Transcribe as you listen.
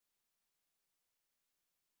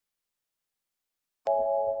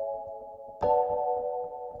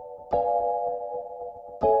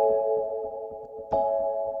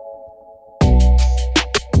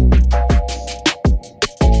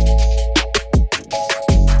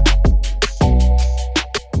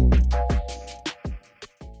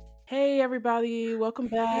everybody. Welcome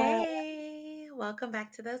back. Hey, welcome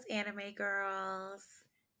back to those anime girls.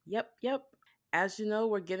 Yep. As you know,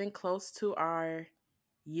 we're getting close to our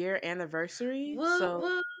year anniversary. Woo So,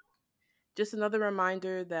 woo. just another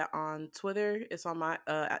reminder that on Twitter, it's on my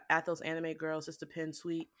at those anime girls, just a pinned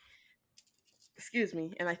tweet. Excuse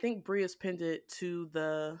me. And I think Bria's pinned it to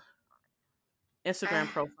the Instagram I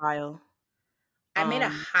profile. I made a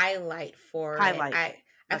Um, highlight for it. Highlight.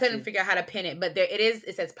 I Got couldn't you. figure out how to pin it, but there it is.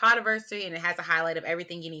 It says Podiversary and it has a highlight of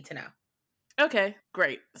everything you need to know. Okay,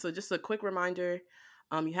 great. So just a quick reminder,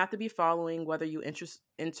 you have to be following whether you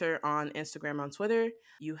enter on Instagram, on Twitter.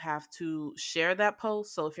 You have to share that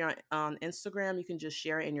post. So if you're on Instagram, you can just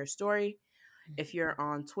share it in your story. If you're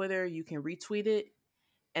on Twitter, you can retweet it.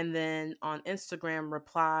 And then on Instagram,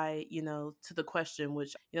 reply, to the question,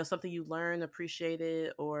 which, something you learned,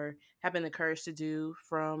 appreciated, or have been encouraged to do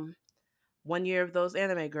from 1 year of those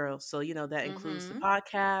anime girls. So, that includes the Mm-hmm.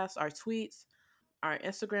 podcast, our tweets, our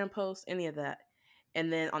Instagram posts, any of that.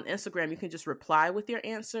 And then on Instagram, you can just reply with your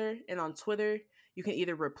answer. And on Twitter, you can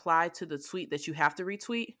either reply to the tweet that you have to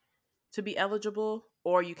retweet to be eligible,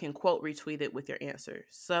 or you can quote retweet it with your answer.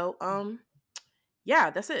 So, yeah,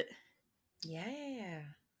 that's it. Yeah.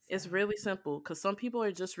 It's So really simple because some people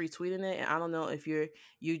are just retweeting it, and I don't know if you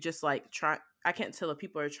just like try. I can't tell if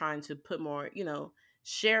people are trying to put more,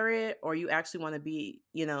 share it, or you actually want to be,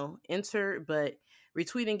 entered. But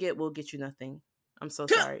retweeting it will get you nothing. I'm so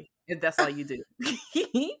sorry if that's all you do.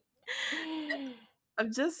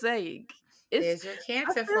 I'm just saying. It's there's your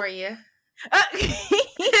cancer I for you. feel,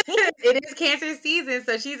 It is cancer season,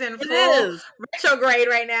 so she's in it full is. retrograde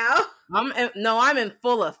right now. I'm in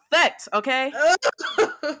full effect. Okay,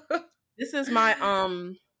 this is my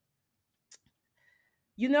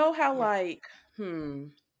You know how Yeah. like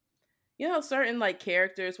certain like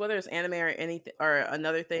characters, whether it's anime or anything or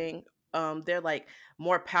another thing, they're like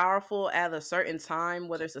more powerful at a certain time,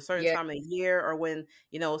 whether it's a certain Yeah. time of year or when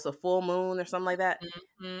it's a full moon or something like that.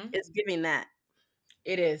 Mm-hmm. It's giving that.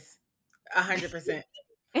 It is 100%.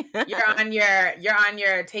 You're on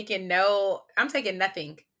your taking no, I'm taking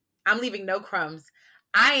nothing. I'm leaving no crumbs.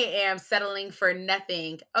 I am settling for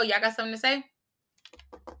nothing. Oh, y'all got something to say?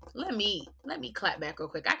 Let me clap back real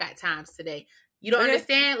quick. I got times today. You don't Okay.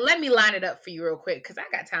 understand? Let me line it up for you real quick because I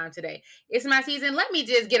got time today. It's my season. Let me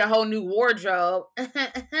just get a whole new wardrobe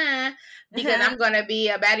because I'm gonna be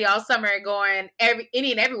a baddie all summer, going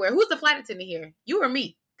any and everywhere. Who's the flight attendant here? You or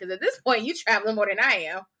me? Because at this point, you traveling more than I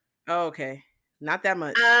am. Okay. Not that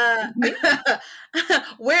much. Uh,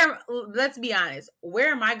 where? Let's be honest.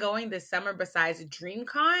 Where am I going this summer besides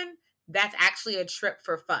DreamCon? That's actually a trip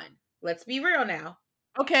for fun. Let's be real now.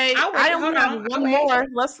 Okay, I'll I wait. only Hold have on. I'll one wait. more.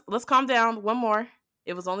 Let's calm down. One more.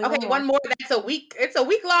 It was only one Okay, more. one more. That's a week. It's a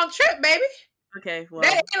week-long trip, baby. Okay, That well.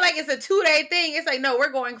 ain't like it's a 2-day thing. It's like, no,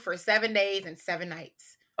 we're going for 7 days and 7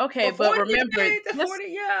 nights Okay, for but 40 remember days to this 40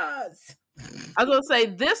 years. I was gonna say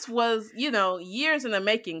this was, years in the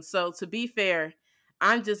making. So to be fair,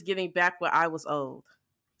 I'm just getting back what I was owed.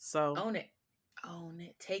 So Own it. Own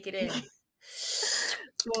it. Take it in.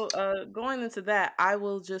 going into that, I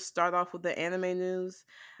will just start off with the anime news.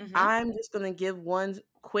 Mm-hmm. I'm just gonna give one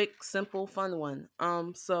quick, simple, fun one.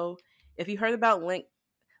 So if you heard about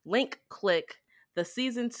Link Click, the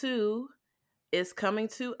season 2 is coming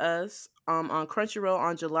to us on Crunchyroll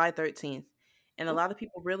on July 13th. And a Ooh. lot of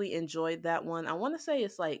people really enjoyed that one. I want to say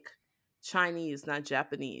it's like Chinese, not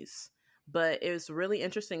Japanese. But it was a really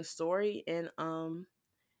interesting story and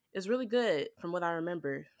it's really good from what I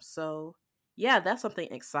remember. So yeah, that's something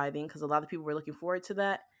exciting because a lot of people were looking forward to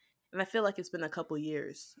that. And I feel like it's been a couple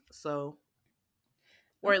years. So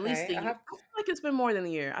or at least Okay. a year. I feel like it's been more than a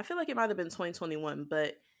year. I feel like it might have been 2021,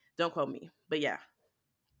 but don't quote me. But yeah.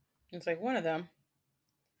 It's like one of them.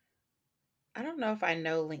 I don't know if I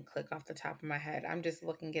know Link Click off the top of my head. I'm just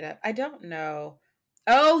looking it up. I don't know.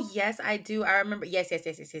 Oh, yes, I do. I remember. Yes. It's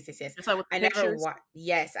like with I the never pictures. watched.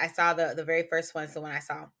 Yes, I saw the very first one's the one I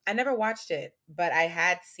saw. I never watched it, but I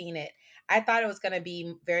had seen it. I thought it was going to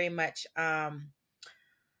be very much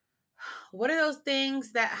what are those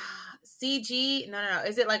things that CG? No.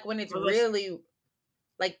 Is it like when it's really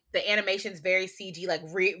like the animation's very CG, like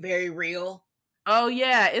very real? Oh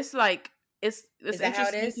yeah, it's like it's Is that how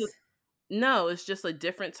it interesting. is? No, it's just a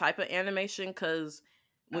different type of animation because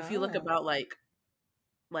if you look Oh. about like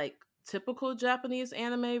typical Japanese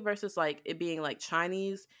anime versus like it being like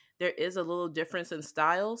Chinese, there is a little difference in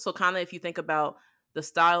style. So kind of if you think about the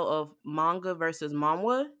style of manga versus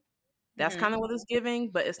manhwa, that's kind Mm-hmm. of what it's giving,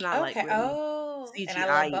 but it's not like Okay. really Oh, and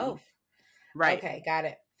I CGI. love both. Right. Okay, got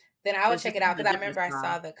it. Then I would It's check just it out a because I different remember I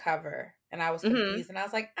style. saw the cover and I was Hmm. confused and I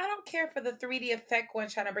was like, I don't care for the 3D effect one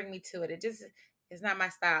trying to bring me to it. It's not my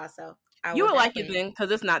style, so I You will will like it definitely then,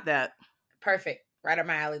 because it's not that. perfect. Right up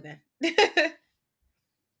my alley then.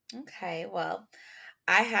 Okay, well,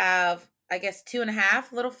 I have I guess two and a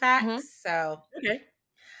half little Mhm. facts. So Okay.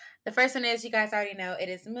 the first one is you guys already know it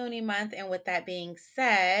is Moony month, and with that being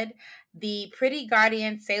said, the Pretty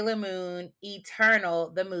Guardian Sailor Moon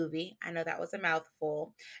Eternal, the movie, I know that was a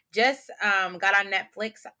mouthful, just got on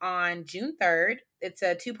Netflix on June 3rd. It's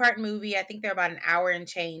a two-part movie. I think they're about an hour and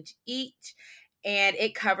change each. And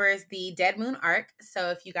it covers the Dead Moon arc. So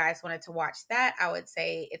if you guys wanted to watch that, I would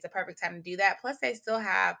say it's a perfect time to do that. Plus, they still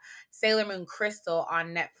have Sailor Moon Crystal on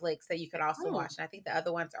Netflix that you could also Mm. watch. And I think the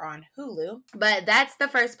other ones are on Hulu. But that's the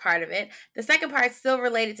first part of it. The second part is still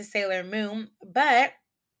related to Sailor Moon, but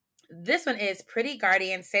this one is Pretty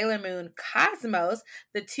Guardian Sailor Moon Cosmos,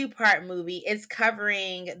 the two-part movie. It's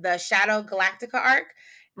covering the Shadow Galactica arc.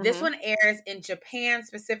 This Mhm. one airs in Japan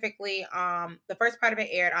specifically. The first part of it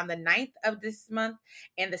aired on the 9th of this month,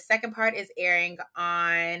 and the second part is airing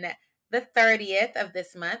on the 30th of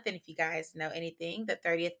this month. And if you guys know anything, the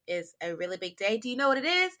 30th is a really big day. Do you know what it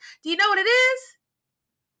is? Do you know what it is?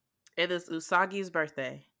 It is Usagi's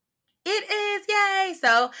birthday. It is, yay!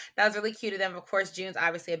 So that was really cute of them. Of course, June's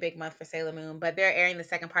obviously a big month for Sailor Moon, but they're airing the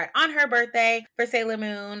second part on her birthday for Sailor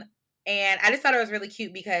Moon. And I just thought it was really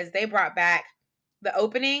cute because they brought back the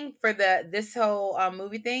opening for this whole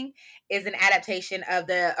movie thing is an adaptation of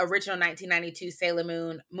the original 1992 Sailor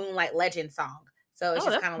Moon Moonlight Legend song. So it's Oh,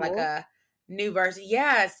 just that's kind of like cool. a new version.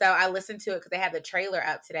 Yeah, so I listened to it because they had the trailer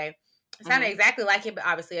up today. It sounded Mhm. exactly like it, but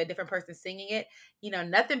obviously a different person singing it. You know,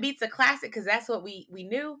 nothing beats a classic because that's what we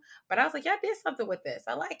knew. But I was like, y'all did something with this.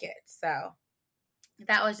 I like it. So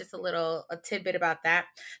that was just a tidbit about that.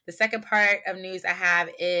 The second part of news I have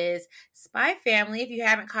is Spy Family. If you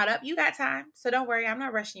haven't caught up, you got time. So don't worry, I'm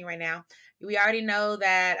not rushing you right now. We already know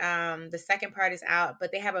that the second part is out,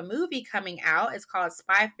 but they have a movie coming out. It's called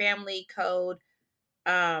Spy Family Code.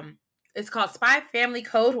 It's called Spy Family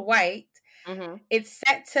Code White. Mhm. It's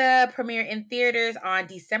set to premiere in theaters on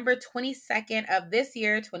December 22nd of this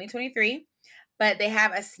year, 2023. But they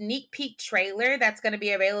have a sneak peek trailer that's going to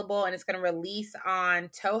be available and it's going to release on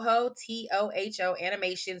Toho, TOHO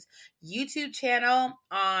Animation's YouTube channel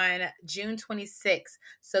on June 26th.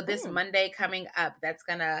 So this Mm. Monday coming up, that's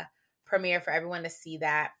going to premiere for everyone to see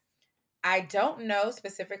that. I don't know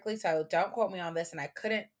specifically, so don't quote me on this, and I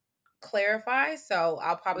couldn't clarify. So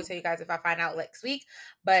I'll probably tell you guys if I find out next week.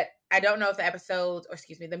 But I don't know if the episodes, or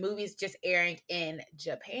excuse me, the movie's just airing in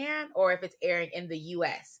Japan or if it's airing in the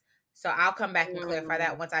US. So I'll come back and clarify Mm.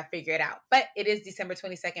 that once I figure it out. But it is December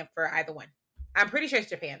 22nd for either one. I'm pretty sure it's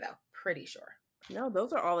Japan though. Pretty sure. No,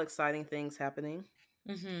 those are all exciting things happening.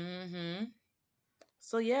 Mm-hmm.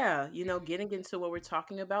 So yeah, getting into what we're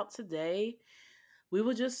talking about today, we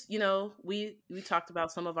will just, we talked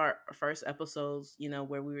about some of our first episodes,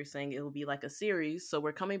 where we were saying it will be like a series. So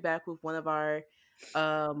we're coming back with one of our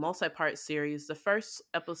multi-part series. The first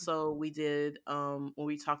episode we did when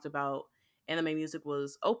we talked about anime music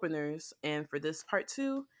was openers, and for this part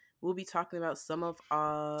 2, we'll be talking about some of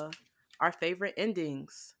our favorite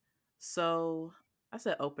endings. So I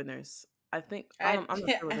said openers. I think I'm not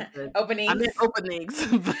sure what I said. I Openings. meant openings,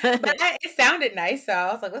 But but it sounded nice, so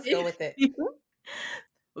I was like, let's go with it.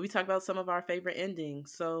 we talk about some of our favorite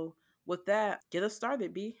endings. So with that, get us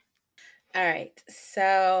started, B. All right.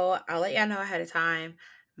 So I'll let y'all know ahead of time.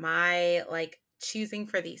 My choosing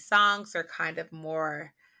for these songs are kind of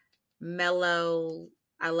more mellow.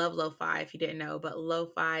 I love lo-fi if you didn't know, but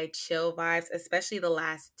lo-fi chill vibes, especially the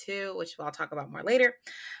last two, which I'll talk about more later.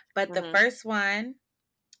 But the Mm-hmm. first one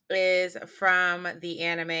is from the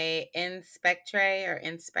anime Inspectre or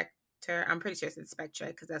Inspector. I'm pretty sure it's Inspectre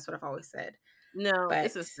because that's what I've always said. No, But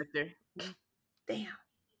it's Inspector. damn.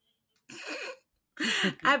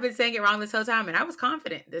 I've been saying it wrong this whole time, and I was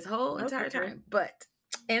confident this whole No, it's entire okay. time. But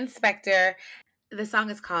Inspector, the song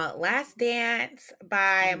is called Last Dance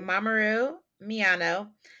by Mm-hmm. Mamoru Miyano.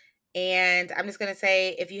 And I'm just going to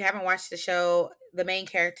say, if you haven't watched the show, the main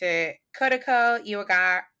character, Kodako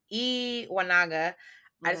Iwanaga,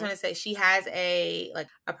 I just Mm-hmm. want to say she has a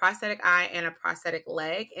prosthetic eye and a prosthetic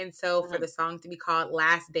leg. And so for Mm-hmm. the song to be called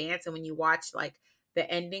Last Dance, and when you watch the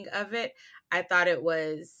ending of it, I thought it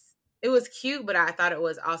was cute, but I thought it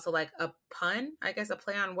was also like a pun, I guess, a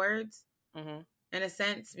play on words Mm-hmm. in a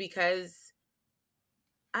sense, because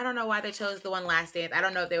I don't know why they chose the one Last Dance. I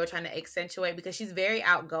don't know if they were trying to accentuate because she's very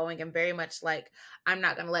outgoing and very much like, I'm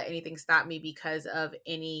not going to let anything stop me because of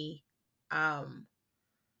any um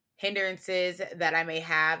hindrances that I may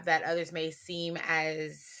have that others may seem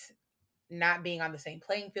as not being on the same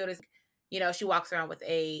playing field as, she walks around with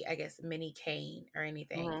a, I guess, mini cane or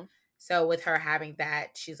anything. Mm-hmm. So with her having that,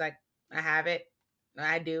 she's like, I have it.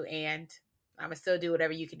 I do, and I'm gonna still do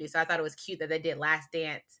whatever you can do. So I thought it was cute that they did Last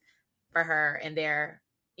Dance for her, and they're,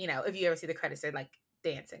 if you ever see the credits, they're like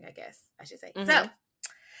dancing, I guess I should say. So,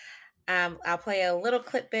 Mm-hmm. I'll play a little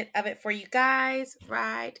clip bit of it for you guys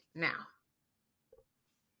right now.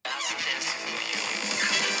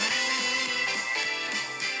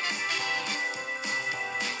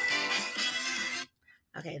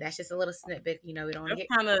 Okay, that's just a little snippet. We don't want to That's hear.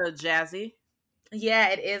 kind of jazzy. Yeah,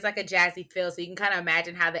 it is like a jazzy feel, so you can kind of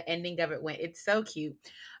imagine how the ending of it went. It's so cute.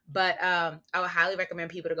 But I would highly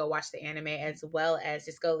recommend people to go watch the anime as well as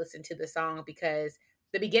just go listen to the song, because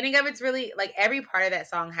the beginning of it's really like every part of that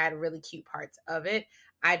song had really cute parts of it.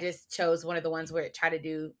 I just chose one of the ones where it tried to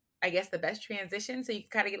do, I guess, the best transition, so you can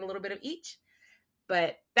kind of get a little bit of each.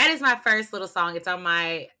 But that is my first little song. It's on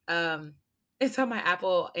my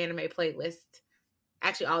Apple anime playlist.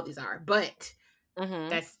 Actually, all these are, but Mm-hmm.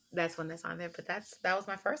 that's one that's on there. But that was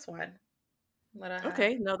my first one. What I have.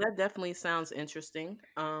 Okay, no, that definitely sounds interesting.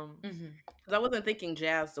 Mm-hmm. Because I wasn't thinking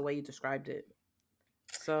jazz the way you described it.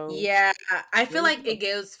 So Yeah, I there feel you like go. it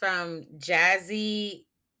goes from jazzy,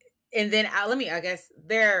 and then I guess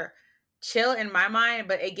they're chill in my mind,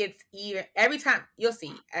 but it gets even every time. You'll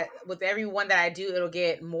see with every one that I do, it'll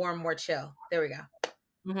get more and more chill. There we go.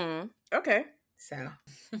 Mm-hmm. Okay. So,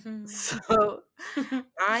 So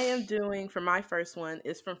I am doing for my first one.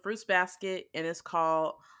 It's from Fruits Basket and it's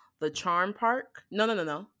called The Charm Park. No, no, no,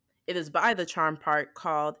 no. It is by The Charm Park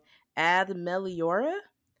called Ad Meliora.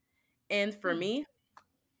 And for Hmm. me,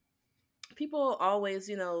 people always,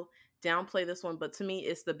 downplay this one, but to me,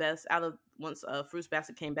 it's the best out of once Fruits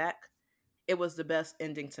Basket came back. It was the best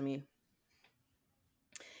ending to me.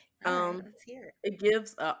 All right, Um, let's hear it. it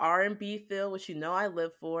gives a R&B feel, which I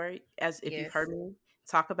live for. As if you've heard Yes, me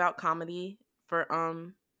talk about comedy for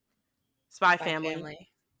Spy Spy Family. Family.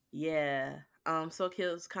 Yeah. So it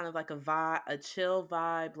gives kind of like a vibe, a chill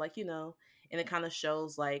vibe, like, and it kind of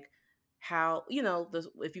shows like how,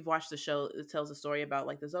 if you've watched the show, it tells a story about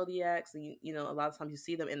like the zodiacs, and a lot of times you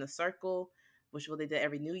see them in the circle, which is what they did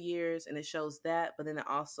every New Year's, and it shows that, but then it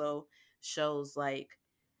also shows like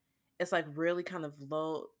it's like really kind of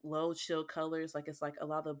low chill colors, like it's like a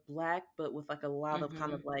lot of black but with like a lot of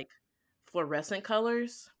kind Mm-hmm. of like fluorescent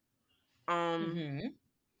colors. Um Mm-hmm.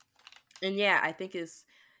 and yeah, I think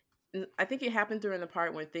it happened during the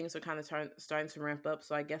part when things are kind of starting to ramp up.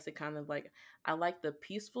 So I guess it kind of like I like the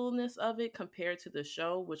peacefulness of it compared to the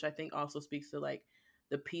show, which I think also speaks to like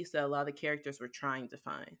the peace that a lot of characters were trying to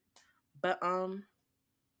find. But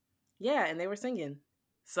yeah, and they were singing,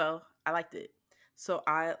 so I liked it. So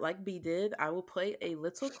I like B did. I will play a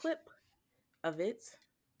little clip of it.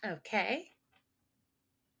 Okay.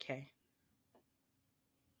 Okay.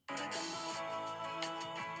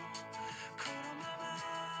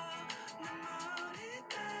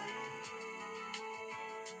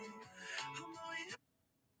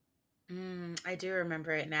 I do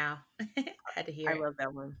remember it now. Had to hear I it. love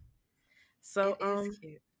that one. So It is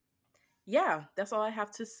cute. yeah, that's all I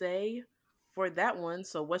have to say for that one.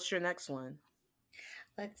 So what's your next one?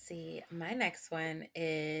 Let's see. My next one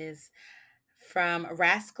is from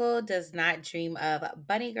Rascal Does Not Dream of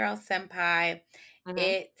Bunny Girl Senpai.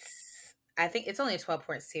 Mm-hmm. I think it's only a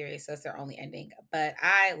 12-part series, so it's their only ending. But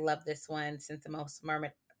I love this one since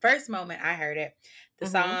the first moment I heard it. The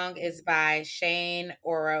Mm-hmm. song is by Shane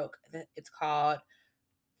Oroke. It's called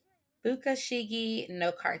Fukashigi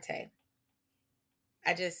no Karte.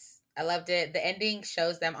 I loved it. The ending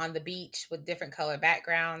shows them on the beach with different color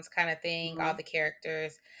backgrounds, kind of thing, all Mm-hmm. the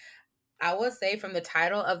characters. I would say from the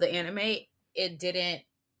title of the anime, it didn't,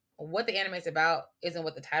 what the anime is about isn't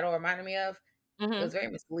what the title reminded me of. It Mm-hmm. was very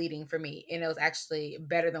misleading for me, and it was actually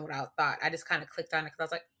better than what I thought. I just kind of clicked on it because I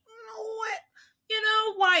was like, you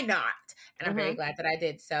know what? Why not? And I'm very Mm-hmm. glad that I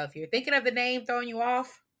did. So if you're thinking of the name throwing you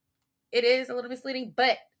off, it is a little misleading,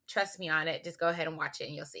 but trust me on it. Just go ahead and watch it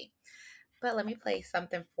and you'll see. But let me play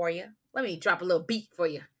something for you. Let me drop a little beat for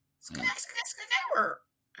you.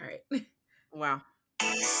 All right. Wow.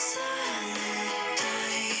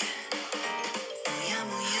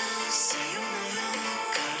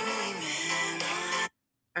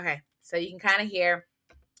 Okay, so you can kind of hear,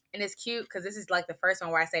 and it's cute because this is like the first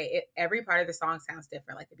one where I say every part of the song sounds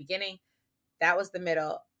different. Like the beginning, that was the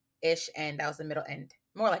middle ish, and that was the middle end,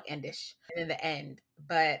 more like endish, and then the end.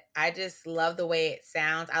 But I just love the way it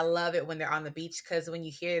sounds. I love it when they're on the beach because when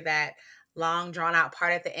you hear that long drawn out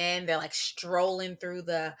part at the end, they're like strolling through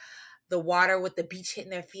the water with the beach hitting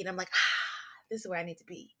their feet. I'm like, this is where I need to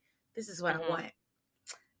be. This is what I Mm-hmm. want.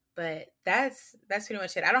 But that's pretty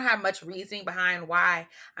much it. I don't have much reasoning behind why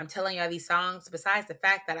I'm telling y'all these songs besides the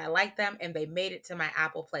fact that I like them and they made it to my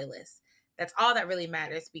Apple playlist. That's all that really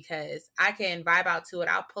matters, because I can vibe out to it.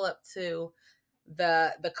 I'll pull up to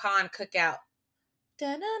the con cookout.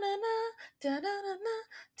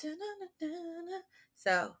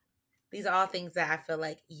 So these are all things that I feel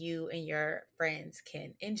like you and your friends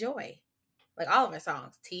can enjoy. Like all of our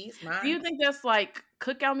songs, T's, Do you mine. think that's like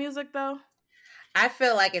cookout music though? I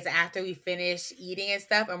feel like it's after we finish eating and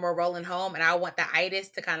stuff and we're rolling home and I want the itis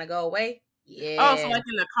to kind of go away. Oh, so Yeah. like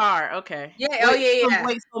in the car. Okay. Yeah. Oh, yeah,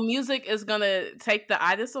 Wait, so music is gonna take the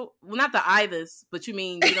itis. Well, not the itis, but you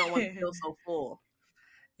mean you don't want to yeah. feel so full.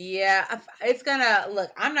 Yeah. It's gonna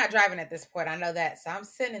look, I'm not driving at this point. I know that. So I'm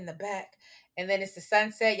sitting in the back and then it's the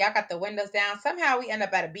sunset. Y'all got the windows down. Somehow we end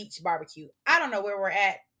up at a beach barbecue. I don't know where we're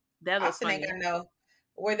at. That is Austin ain't funny. gonna know.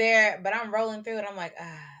 We're there, but I'm rolling through and I'm like,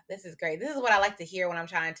 this is great. This is what I like to hear when I'm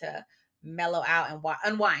trying to mellow out and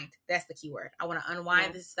unwind. That's the key word. I want to unwind.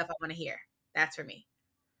 Yeah. This is stuff I want to hear. That's for me.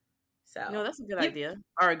 No, So, that's a good yep. idea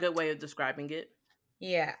or a good way of describing it.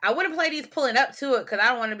 Yeah. I wouldn't play these pulling up to it because I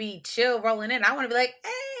don't want to be chill rolling in. I want to be like,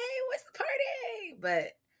 hey, what's the party? But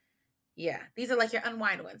yeah, these are like your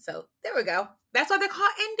unwind ones. So there we go. That's why they're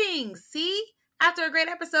called endings. See? After a great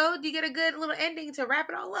episode, you get a good little ending to wrap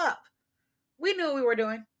it all up. We knew what we were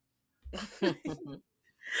doing.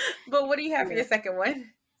 But what do you have for your second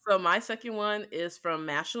one? So my second one is from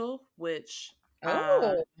Mashal, which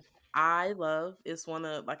Oh, I love. It's one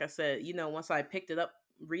of, like I said, once I picked it up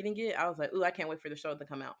reading it, I was like, ooh, I can't wait for the show to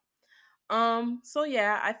come out. So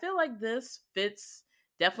yeah, I feel like this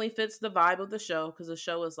definitely fits the vibe of the show, because the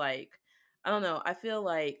show is like, I don't know, I feel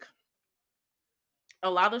like a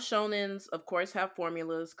lot of shonens, of course, have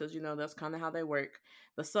formulas because that's kind of how they work,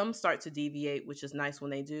 but some start to deviate, which is nice when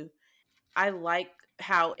they do. I like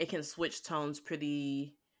how it can switch tones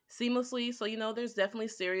pretty seamlessly. So, there's definitely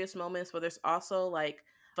serious moments, but there's also like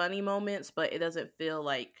funny moments, but it doesn't feel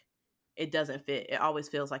like it doesn't fit. It always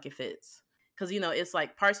feels like it fits. Because, it's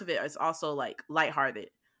like parts of it is also like lighthearted.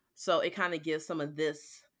 So it kind of gives some of the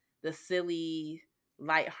silly,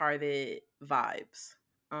 lighthearted vibes.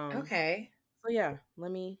 okay. So yeah,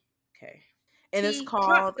 okay. And it's T, drop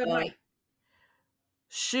called the mic.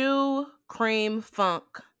 Shoe Cream Funk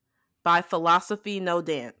by Philosophy No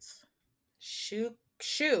Dance. Shoe,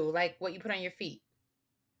 like what you put on your feet.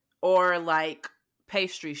 Or like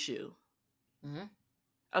pastry shoe. Mm-hmm.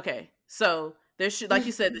 Okay, so there's like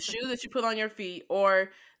you said, the shoe that you put on your feet,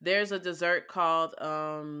 or there's a dessert called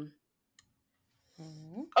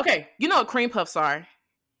okay, you know what cream puffs are.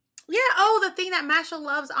 Yeah, oh, the thing that Masha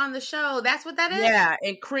loves on the show. That's what that is? Yeah,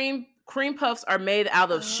 and cream puffs are made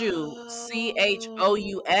out of choux, Oh.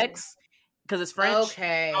 CHOUX, because it's French.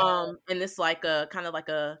 Okay. And it's like a kind of like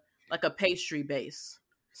a pastry base.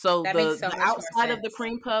 So That makes the so the much more outside of the sense.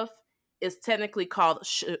 cream puff is technically called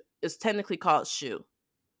choux,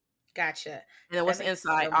 Gotcha. and then That what's makes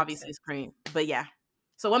inside so much obviously sense. is cream. But yeah,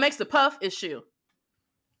 so what makes the puff is choux.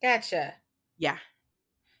 Gotcha. Yeah,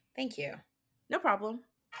 Thank you. no problem.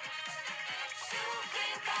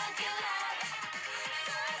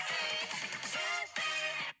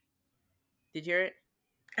 Did you hear it?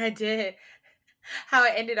 I did. How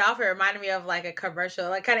it ended off, it reminded me of like a commercial.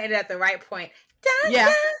 Like kind of ended at the right point. Dun,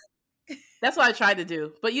 Yeah, dun. that's what I tried to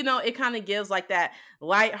do. But it kind of gives like that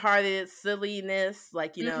lighthearted silliness,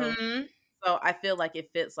 like Mm-hmm. So I feel like it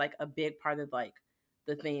fits like a big part of like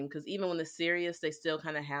the theme, because even when it's serious, they still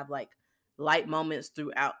kind of have like light moments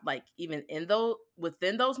throughout, like even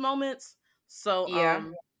within those moments. So Yeah.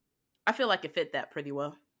 I feel like it fit that pretty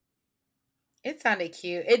well. It sounded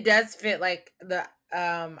cute. It does fit like the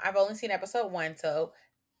I've only seen episode 1, so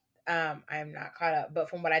I'm not caught up. But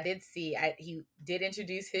from what I did see, he did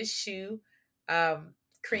introduce his shoe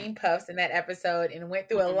cream puffs in that episode and went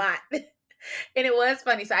through a Mm-hmm. lot. And it was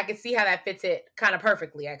funny. So I could see how that fits it kind of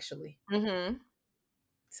perfectly actually. Mm-hmm.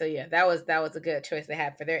 So yeah, that was a good choice they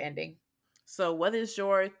had for their ending. So what is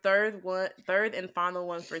your third and final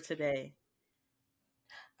one for today?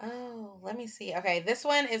 Oh, let me see. Okay, this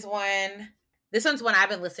one's one I've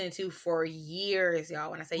been listening to for years, y'all.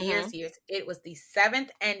 When I say Mm-hmm. years, it was the 7th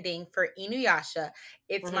ending for Inuyasha.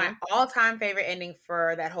 It's my Mm-hmm. all-time favorite ending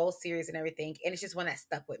for that whole series and everything, and it's just one that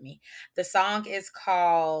stuck with me. The song is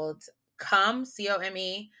called Come, Come,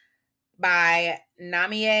 by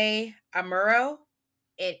Namie Amuro,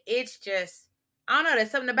 and it's just, I don't know, there's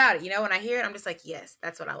something about it. When I hear it, I'm just like, yes,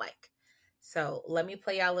 that's what I like. So let me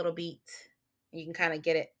play y'all a little beat. You can kind of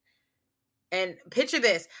get it. And picture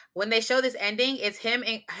this. When they show this ending, it's him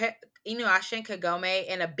and Inuyasha and Kagome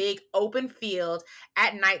in a big open field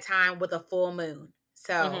at nighttime with a full moon.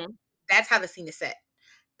 So Mm-hmm. that's how the scene is set.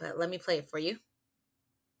 But let me play it for you.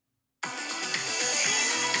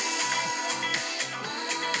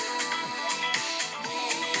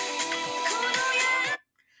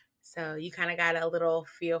 So you kind of got a little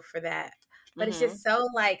feel for that. But it's Mm-hmm. just so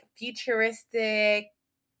like futuristic,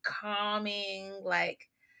 calming, like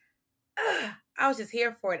I was just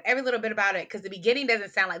here for it. Every little bit about it. Because the beginning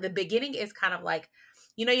doesn't sound like the beginning is kind of like,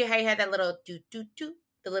 how you had that little do do do,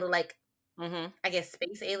 the little like Mm-hmm. I guess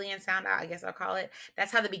space alien sound, I guess I'll call it.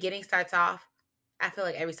 That's how the beginning starts off. I feel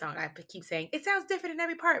like every song I keep saying it sounds different in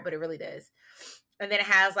every part, but it really does. And then it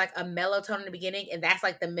has like a mellow tone in the beginning, and that's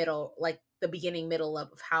like the middle, like the beginning middle of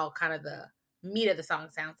how kind of the meat of the song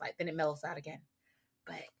sounds like. Then it mellows out again.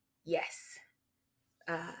 But yes,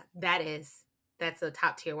 that's a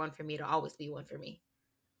top tier one for me. To always be one for me.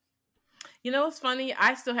 You know what's funny?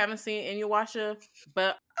 I still haven't seen Inuyasha,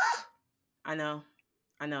 but I know.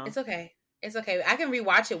 I know. It's okay. It's okay. I can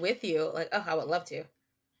rewatch it with you. Like, oh, I would love to.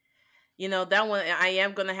 You know, that one I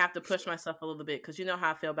am gonna have to push myself a little bit because you know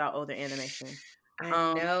how I feel about older animation. I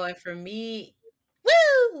Um, know. And for me,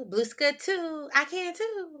 woo, Blue's good too. I can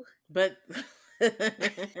too. but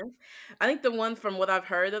I think the one from what I've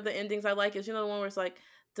heard of the endings I like is the one where it's like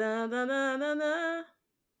da da da da da.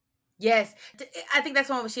 Yes. I think that's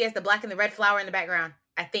one where she has the black and the red flower in the background.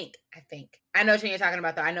 I think. I know which one you're talking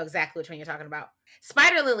about, though. I know exactly which one you're talking about.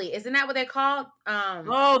 Spider Lily. Isn't that what they're called?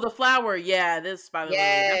 Oh, the flower. Yeah, this Spider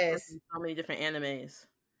Lily. That's from Yes. so many different animes.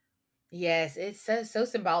 Yes. It's so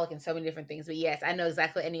symbolic in so many different things. But yes, I know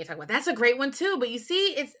exactly what ending you're talking about. That's a great one too. But you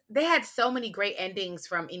see, they had so many great endings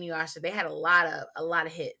from Inuyasha. They had a lot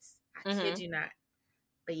of hits. I kid Mm-hmm. you not.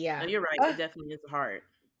 But No, yeah. you're right. It definitely is hard.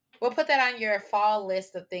 We'll put that on your fall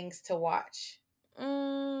list of things to watch.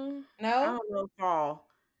 I No? don't know. Fall.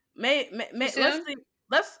 Too Let's soon? see.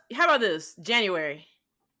 Let's. How about this? January.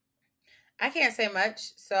 I can't say much,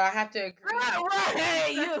 so I have to agree Ah, with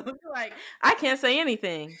right. You're like I can't say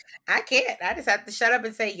anything. I can't. I just have to shut up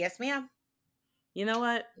and say, yes, ma'am. You know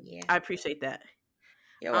what? Yeah. I appreciate that.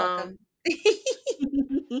 You're welcome.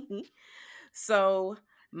 Um. So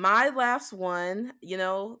my last one,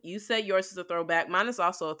 you said yours is a throwback. Mine is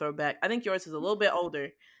also a throwback. I think yours is a little bit older,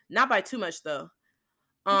 not by too much though.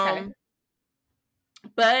 Okay. Um,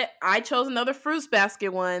 but I chose another Fruits Basket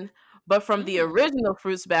one, but from the Mm. original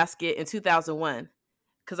Fruits Basket in 2001.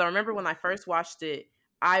 Because I remember when I first watched it,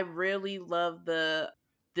 I really loved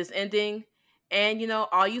this ending. And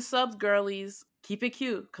all you subs girlies, keep it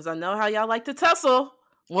cute because I know how y'all like to tussle.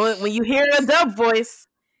 When you hear a dub voice,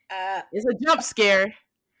 Uh, it's a jump scare.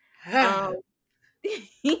 Um,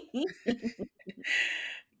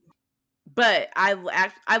 but I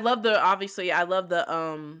love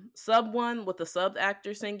the sub one with the sub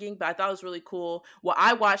actor singing, but I thought it was really cool. Well,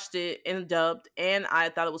 I watched it in dubbed, and I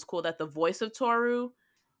thought it was cool that the voice of Toru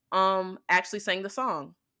actually sang the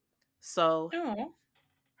song. So oh,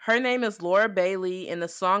 her name is Laura Bailey, and the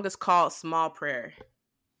song is called Small Prayer.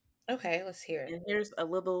 okay. Let's hear it. And here's a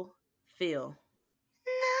little feel.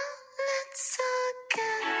 Now let's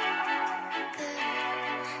together,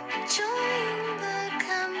 enjoying the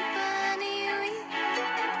company we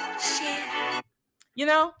share. You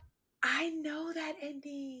know, I know that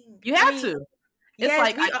ending. you I have mean, to. It's yes,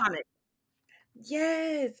 like iconic.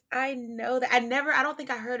 yes, I know that. I don't think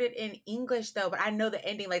I heard it in English though, but I know the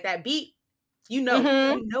ending, like that beat.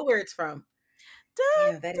 Mm-hmm. You know where it's from. Da,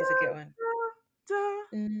 Damn, that da, is a good one. da,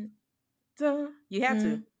 Mm-hmm. da. You have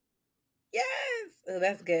to. Yes. Oh,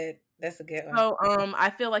 that's good. That's a good one. So I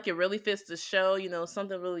feel like it really fits the show,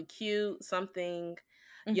 something really cute, something,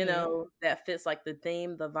 Mm-hmm. that fits like the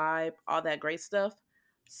theme, the vibe, all that great stuff.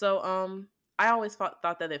 So I always thought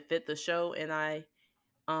that it fit the show, and I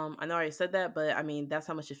know I already said that, but I mean that's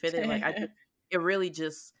how much it fitted. Like it really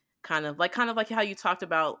just kind of like how you talked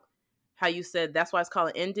about how you said that's why it's called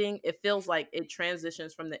an ending. It feels like it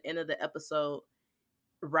transitions from the end of the episode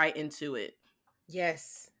right into it.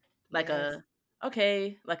 Yes. Like Yes.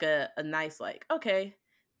 a nice okay,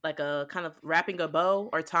 like a kind of wrapping a bow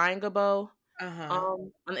or tying a bow Uh-huh.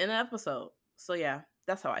 on in an episode. So yeah,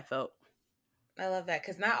 that's how I felt. I love that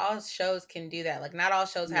because not all shows can do that. Like, not all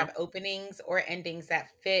shows No. have openings or endings that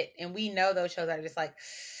fit, and we know those shows are just like,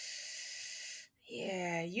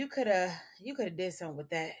 yeah, you could have did something with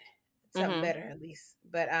that, something Mhm. better at least.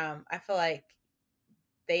 But I feel like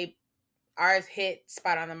they ours hit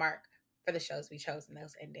spot on the mark for the shows we chose in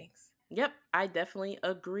those endings. Yep, I definitely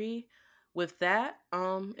agree with that.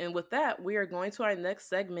 And with that, we are going to our next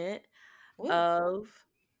segment Woo. of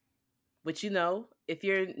which if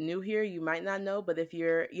you're new here, you might not know, but if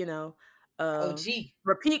you're, a OG.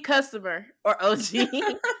 repeat customer or OG,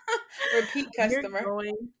 Repeat we're customer.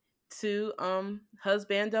 going to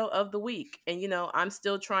husbando of the week. And I'm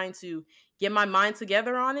still trying to get my mind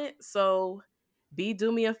together on it. So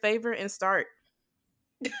do me a favor and start.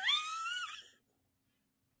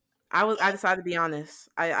 I decided to be honest.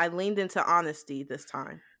 I leaned into honesty this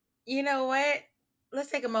time. You know what? Let's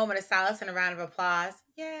take a moment of silence and a round of applause.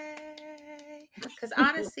 Yay! Because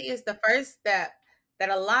honesty is the first step that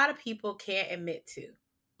a lot of people can't admit to. You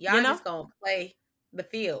Y'all know? just gonna play the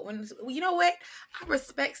field. When you know what? I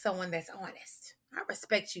respect someone that's honest. I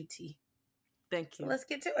respect you, T. Thank So you. let's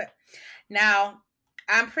get to it. Now,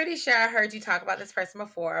 I'm pretty sure I heard you talk about this person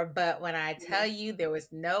before, but when I tell you there was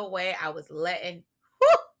no way I was letting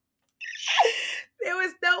there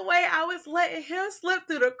was no way I was letting him slip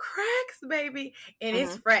through the cracks, baby. And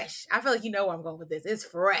it's Mm-hmm. fresh. I feel like you know where I'm going with this. It's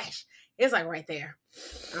fresh. It's like right there.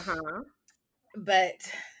 Uh-huh. But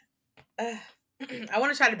I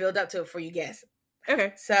want to try to build up to it for you guess.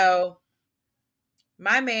 Okay. So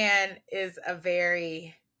my man is a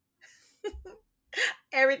very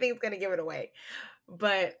everything's gonna give it away.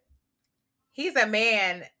 But he's a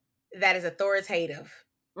man that is authoritative.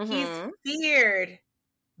 He's Mm-hmm. feared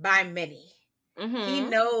by many. He Mm-hmm.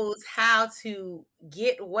 knows how to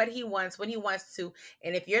get what he wants when he wants to.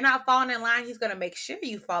 And if you're not falling in line, he's going to make sure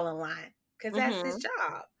you fall in line because that's his Mm-hmm.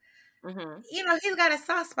 job. Mm-hmm. You know, he's got a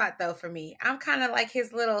soft spot though for me. I'm kind of like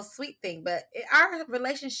his little sweet thing, but our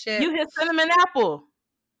relationship, You hit cinnamon apple.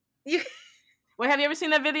 you Wait, have you ever seen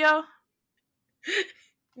that video?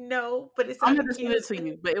 no, but it I'm sounded gonna send cute. it to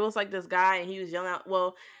you. But it was like this guy and he was yelling out,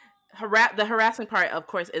 well, the harassing part, of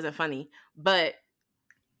course, isn't funny. But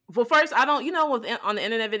well, first, I don't, on the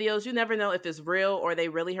internet videos, you never know if it's real or they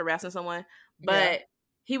really harassing someone. Yeah, But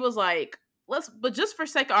he was like, but just for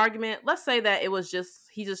sake of argument, let's say that it was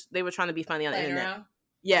they were trying to be funny on the playing internet. around.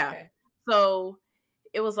 Yeah. Okay. So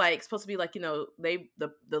it was like supposed to be like, the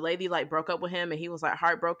lady like broke up with him and he was like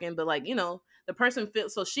heartbroken, but like, the person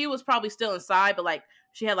so she was probably still inside, but like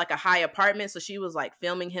she had like a high apartment. So she was like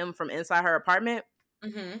filming him from inside her apartment.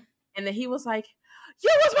 Mm-hmm. And then he was like,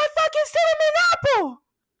 you was my fucking cinnamon apple.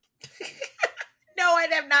 No, I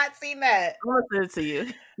have not seen that. I'm gonna send it to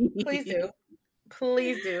you. Please do.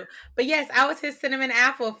 Please do. But yes, I was his cinnamon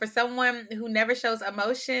apple for someone who never shows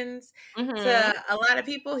emotions Mm-hmm. to a lot of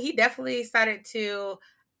people. He definitely started to,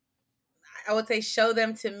 I would say, show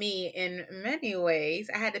them to me in many ways.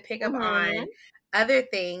 I had to pick up Mm-hmm. on other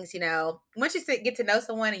things, once you get to know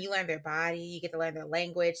someone and you learn their body, you get to learn their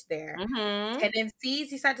language, their Mm-hmm.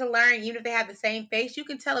 tendencies, you start to learn, even if they have the same face, you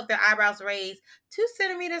can tell if their eyebrows raised 2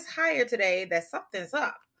 centimeters higher today that something's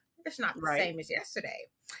up. It's not the Right. same as yesterday.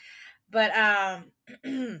 But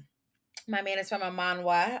my man is from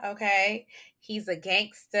Amanwa, okay? He's a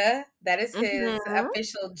gangster. That is his Mm-hmm.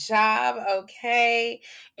 official job, okay?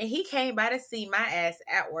 And he came by to see my ass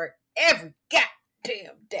at work every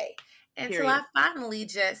goddamn day. Until Period. I finally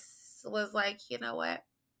just was like, you know what?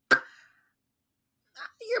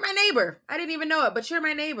 You're my neighbor. I didn't even know it, but you're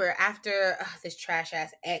my neighbor after this trash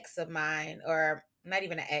ass ex of mine, or not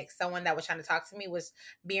even an ex, someone that was trying to talk to me was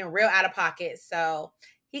being real out of pocket. So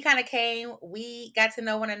he kind of came. We got to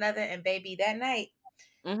know one another, and baby, that night,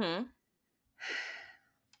 Mm-hmm.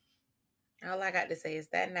 all I got to say is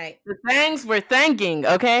that night, The things we're thinking,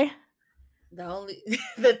 okay? the only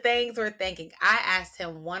the things we're thinking. I asked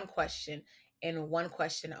him one question and one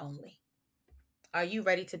question only: are you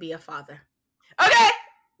ready to be a father? Okay.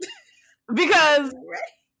 Because Right.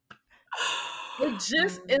 it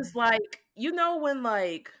just is like, when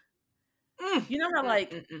like, how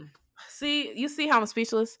like, you see how I'm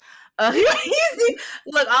speechless? Look,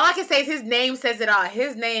 all I can say is his name says it all.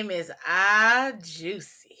 His name is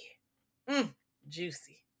Juicy.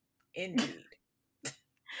 Juicy. Indeed.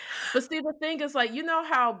 But see, the thing is like,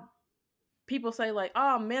 how people say like,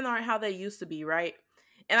 oh, men aren't how they used to be, right?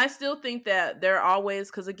 And I still think that they're always,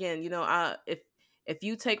 because again, if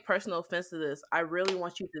you take personal offense to this, I really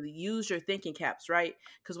want you to use your thinking caps, right?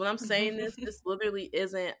 Because when I'm saying this literally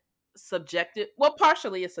isn't subjective. Well,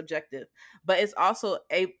 partially it's subjective, but it's also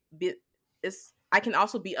I can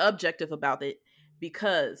also be objective about it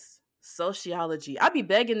because sociology. I be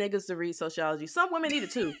begging niggas to read sociology. Some women need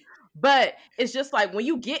it too, but it's just like when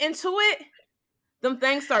you get into it, them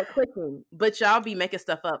things start clicking, but y'all be making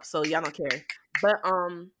stuff up, so y'all don't care. But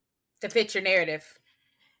to fit your narrative.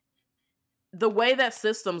 the way that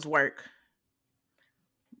systems work,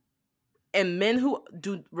 and men who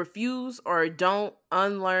do refuse or don't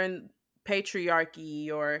unlearn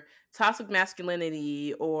patriarchy or toxic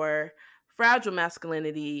masculinity or fragile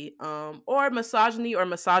masculinity, or misogyny or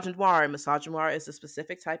misogynoir. Misogynoir is a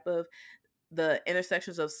specific type of the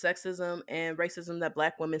intersections of sexism and racism that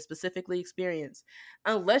Black women specifically experience.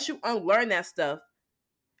 Unless you unlearn that stuff,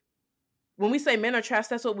 when we say men are trash,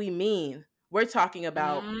 that's what we mean. We're talking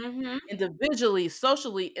about individually,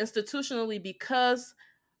 socially, institutionally, because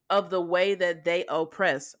of the way that they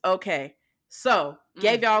oppress. Okay, So,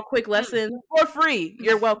 gave y'all a quick lesson for free.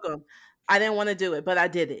 You're welcome. I didn't want to do it, but I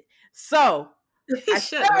did it. So, I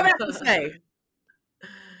said Shut all up. that to say,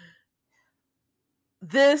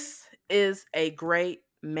 this is a great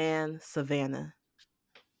man, Savannah.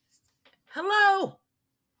 Hello.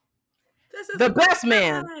 This is The a great best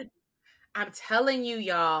man. I'm telling you,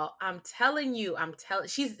 y'all.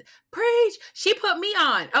 She's preach. She put me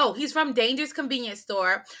on. Oh, he's from Bangerz convenience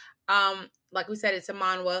store. Like we said, it's a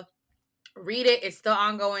manhwa. Read it. It's still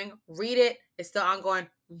ongoing. Read it. It's still ongoing.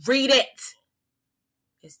 Read it.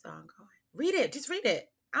 It's still ongoing. Read it. Just read it.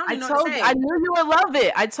 I don't even know what to say. I knew you would love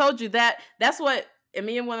it. I told you that. That's what. And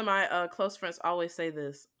me and one of my close friends always say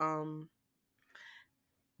this.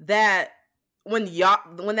 That when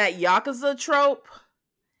that Yakuza trope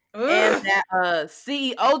and that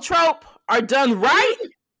CEO trope are done right,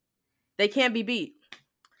 they can't be beat.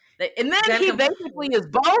 And then he basically is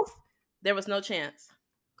both. There was no chance.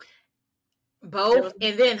 Both,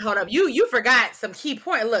 and then hold up, you forgot some key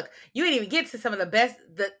point. Look, you didn't even get to some of the best.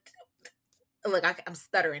 Look, I'm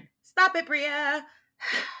stuttering. Stop it, Bria.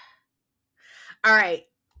 All right,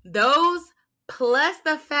 those plus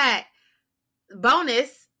the fact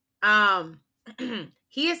bonus.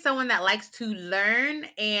 He is someone that likes to learn,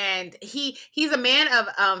 and he's a man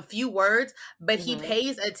of few words, but he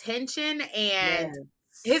pays attention, and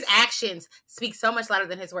his actions speak so much louder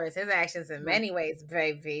than his words. His actions in many ways,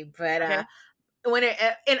 baby. But when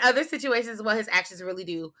in other situations, well, his actions really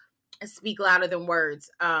do speak louder than words.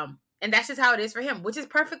 And that's just how it is for him, which is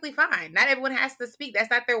perfectly fine. Not everyone has to speak. That's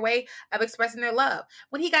not their way of expressing their love.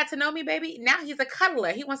 When he got to know me, baby, now he's a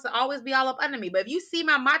cuddler. He wants to always be all up under me. But if you see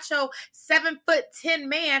my macho 7'10"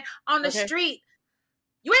 man on the street,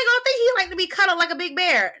 you ain't gonna think he like to be cuddled like a big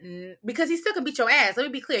bear, because he still can beat your ass. Let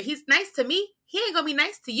me be clear. He's nice to me. He ain't gonna be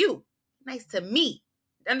nice to you. Nice to me.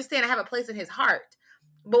 Understand, I have a place in his heart.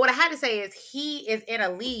 But what I had to say is he is in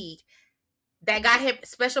a league that got him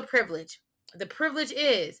special privilege. The privilege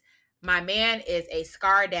is my man is a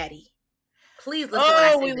scar daddy. Please listen when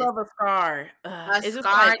I say we this. love a scar. A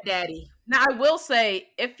scar daddy. Now, I will say,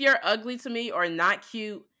 if you're ugly to me or not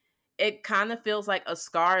cute, it kind of feels like a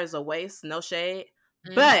scar is a waste. No shade.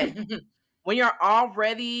 But when you're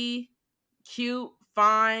already cute,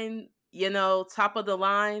 fine, top of the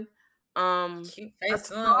line, cute face,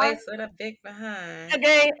 long waist with a big behind.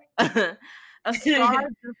 Okay. A scar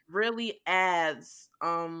just really adds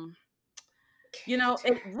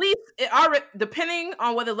at least it already, depending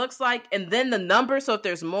on what it looks like, and then the number. So if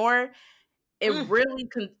there's more, it really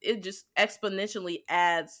it just exponentially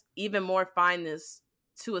adds even more fineness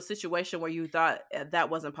to a situation where you thought that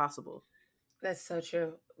wasn't possible. That's so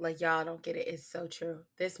true. Like, y'all don't get it. It's so true.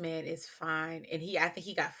 This man is fine, and I think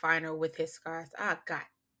he got finer with his scars. Oh God,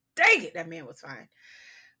 dang it, that man was fine.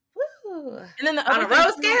 Woo! And then on a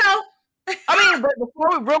road scale. I mean, but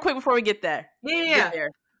real quick before we get there, yeah.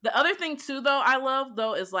 The other thing too, though, I love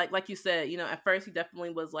though is like you said, at first he definitely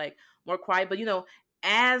was like more quiet, but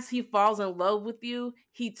as he falls in love with you,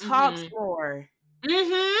 he talks more.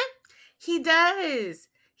 He does.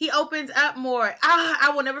 He opens up more.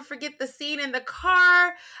 I will never forget the scene in the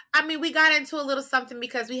car. I mean, we got into a little something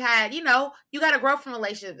because we had, you got to grow from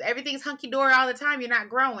relationships. Everything's hunky-dory all the time. You're not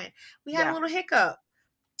growing. We had a little hiccup.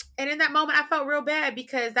 And in that moment, I felt real bad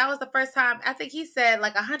because that was the first time, I think he said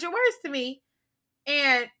like 100 words to me.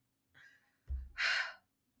 And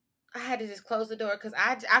I had to just close the door because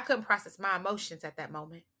I couldn't process my emotions at that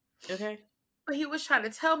moment. Okay. But he was trying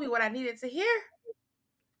to tell me what I needed to hear.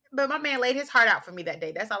 But my man laid his heart out for me that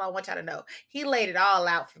day. That's all I want y'all to know. He laid it all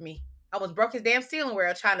out for me. I almost broke his damn steering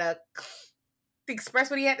wheel trying to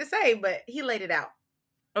express what he had to say, but he laid it out.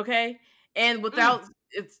 Okay. And without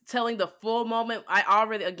it's telling the full moment, I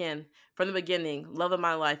already, again, from the beginning, love of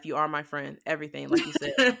my life, you are my friend, everything, like you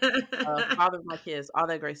said. Father of my kids, all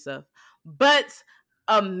that great stuff. But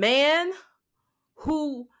a man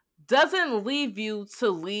who doesn't leave you to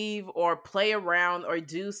leave or play around or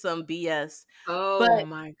do some BS. Oh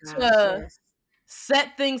my God.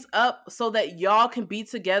 Set things up so that y'all can be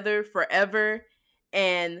together forever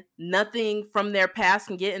and nothing from their past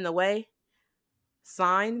can get in the way.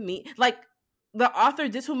 Sign me. Like, the author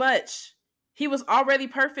did too much. He was already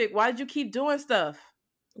perfect. Why did you keep doing stuff?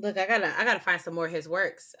 Look, I gotta find some more of his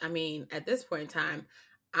works. I mean, at this point in time,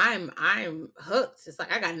 I'm hooked. It's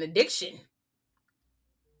like I got an addiction.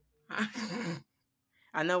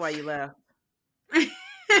 I know why you laugh.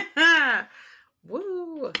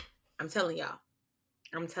 Woo! I'm telling y'all.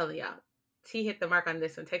 T hit the mark on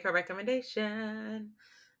this one. Take her recommendation.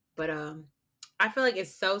 But I feel like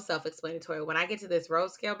it's so self-explanatory. When I get to this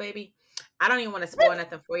road scale, baby, I don't even want to spoil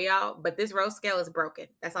nothing for y'all, but this rose scale is broken.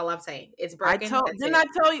 That's all I'm saying. It's broken. That's Didn't it. I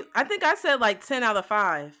tell you? I think I said like 10 out of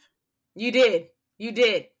 5. You did. You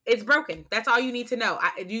did. It's broken. That's all you need to know.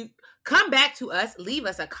 You come back to us, leave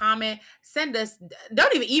us a comment, send us.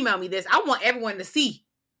 Don't even email me this. I want everyone to see,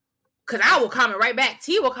 because I will comment right back.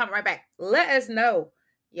 T will comment right back. Let us know,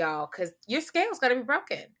 y'all, because your scale's gonna be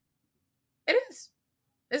broken. It is.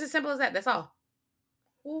 It's as simple as that. That's all.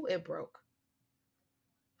 Ooh, it broke.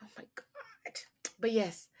 Oh my god. But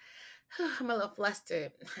yes, I'm a little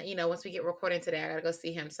flustered. You know, once we get recording today, I gotta go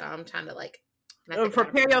see him. So I'm trying to like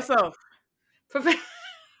Prepare yourself.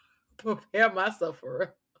 Prepare myself for real.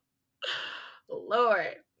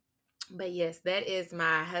 Lord. But yes, that is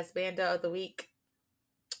my husbando of the week.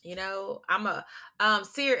 You know, I'm a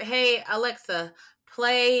hey Alexa,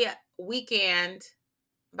 play Weekend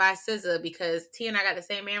by SZA, because T and I got the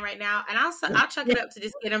same man right now, and I'll chuck it up to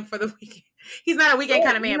just get him for the weekend. He's not a weekend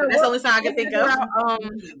kind of man, but that's the only song I can think of.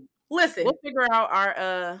 Listen, we'll figure out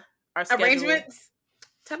our arrangements.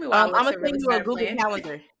 Tell me why I'm gonna send you a Google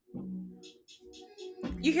Calendar.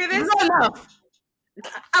 You hear this? No.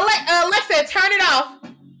 Alexa, turn it off.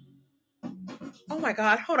 Oh my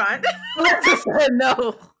god, hold on. Alexa said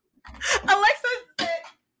no. Alexa said.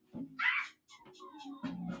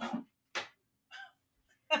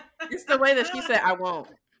 It's the way that she said I won't.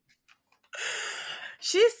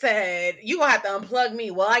 She said, you gonna have to unplug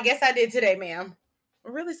me. Well, I guess I did today, ma'am. I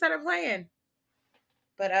really started playing.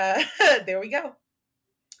 But there we go.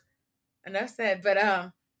 Enough said.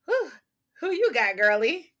 But who you got,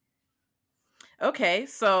 girly? Okay,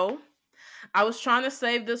 so I was trying to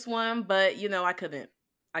save this one, but you know, I couldn't.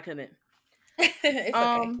 It's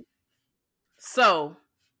okay. So,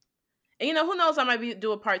 and you know, who knows, I might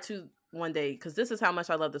do a part 2 one day, because this is how much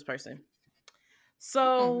I love this person.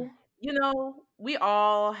 So, you know, we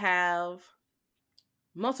all have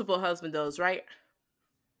multiple husbandos, right?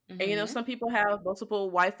 And you know, some people have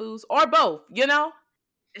multiple waifus or both, you know?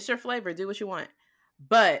 It's your flavor, do what you want.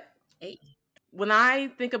 But when I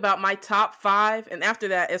think about my top 5, and after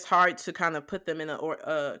that, it's hard to kind of put them in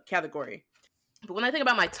a category. But when I think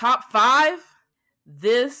about my top 5,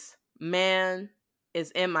 this man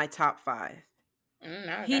is in my top 5.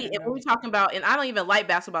 When we're talking about, and I don't even like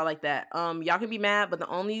basketball like that. Y'all can be mad, but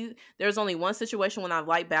there's only one situation when I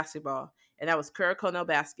like basketball, and that was Kuroko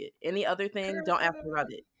Basket. Any other thing, don't ask me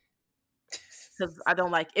about it, because I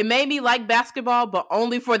don't like it. Made me like basketball, but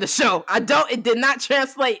only for the show. It did not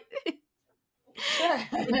translate.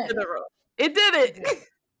 It did it.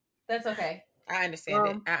 That's okay. I understand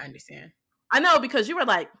it. I understand. I know, because you were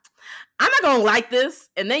like, I'm not gonna like this,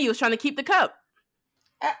 and then you was trying to keep the cup.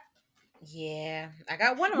 Yeah, I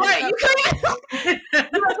got one. Right, you couldn't.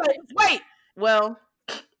 You was like, wait. Well,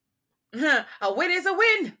 a win is a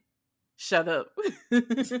win. Shut up.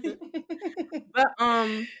 But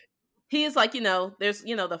he is like, you know, there's,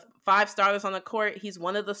 you know, the 5 starters on the court. He's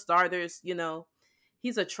one of the starters. You know,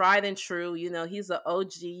 he's a tried and true. You know, he's an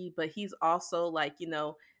OG, but he's also like, you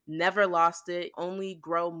know, never lost it. Only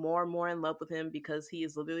grow more and more in love with him, because he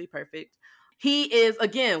is literally perfect. He is,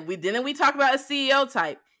 again, we talk about a CEO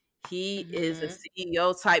type. He is a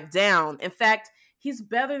CEO type down. In fact, he's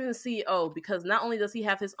better than a CEO, because not only does he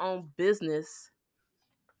have his own business,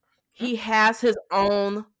 he has his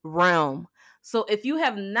own realm. So if you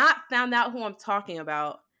have not found out who I'm talking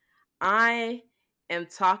about, I am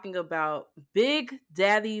talking about Big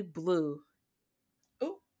Daddy Blue.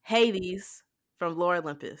 Ooh. Hades from Lore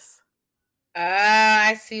Olympus.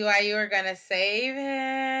 I see why you were gonna save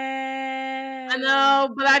him. I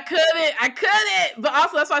know, but I couldn't. But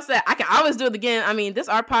also, that's why I said I can always do it again. I mean, this is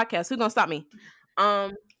our podcast. Who's gonna stop me?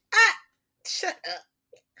 Shut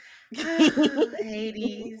up.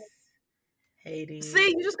 Hades.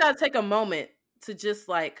 See, you just gotta take a moment to just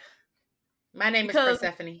like. My name is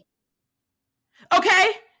Persephone.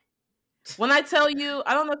 Okay. When I tell you,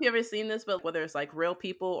 I don't know if you've ever seen this, but whether it's like real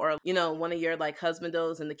people or, you know, one of your like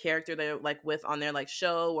husbandos and the character they're like with on their like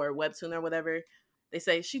show or webtoon or whatever, they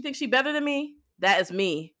say, she thinks she better than me. That is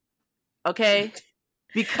me. Okay.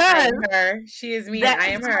 Because I am her. She is me. I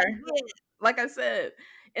am her. Like I said.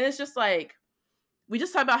 And it's just like, we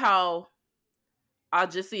just talk about how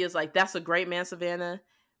Ajisi is like, that's a great man, Savannah.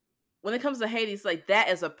 When it comes to Hades, like, that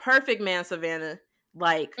is a perfect man, Savannah.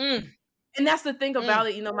 Like, and that's the thing about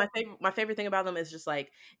it. You know, my favorite thing about him is just like,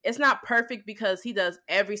 it's not perfect because he does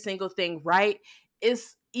every single thing right.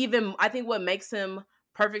 It's even, I think what makes him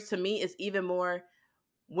perfect to me is even more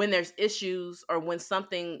when there's issues or when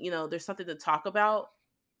something, you know, there's something to talk about.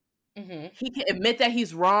 He can admit that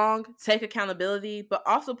he's wrong, take accountability, but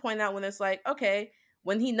also point out when it's like, okay,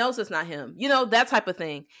 when he knows it's not him, you know, that type of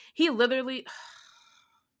thing. He literally,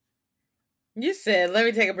 You said, let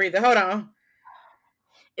me take a breather. Hold on.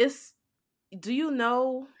 It's do you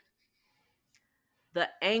know the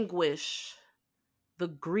anguish, the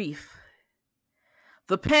grief,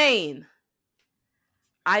 the pain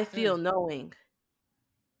I feel Mm. knowing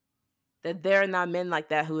that there are not men like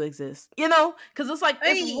that who exist? You know, because it's like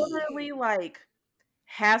it's Hey. literally like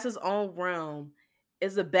has his own realm,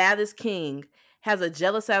 is the baddest king, has a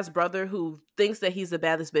jealous ass brother who thinks that he's the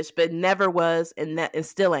baddest bitch, but never was and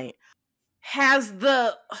still ain't. Has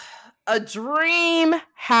the a dream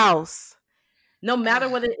house. No matter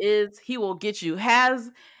what it is, he will get you.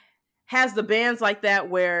 Has the bands like that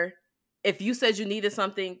where if you said you needed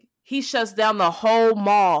something, he shuts down the whole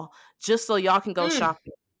mall just so y'all can go Mm.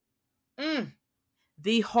 shopping. Mm.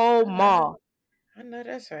 The whole I know that. mall. I know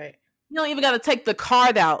that's right. You don't even got to take the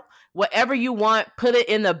card out. Whatever you want, put it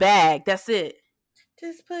in the bag. That's it.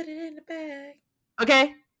 Just put it in the bag.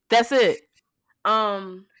 Okay? That's it.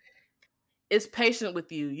 Um is patient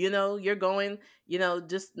with you. You know, you're going,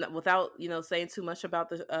 just without, saying too much about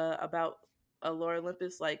the about Lord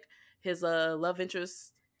Olympus, like his love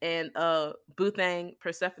interest and Boothang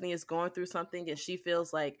Persephone is going through something and she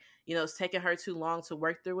feels like, it's taking her too long to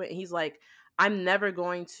work through it. And he's like, I'm never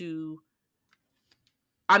going to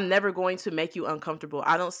I'm never going to make you uncomfortable.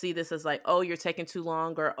 I don't see this as like, oh, you're taking too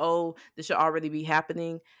long or oh, this should already be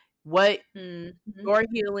happening. What Mm-hmm. your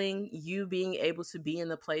healing, you being able to be in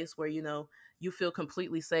the place where you feel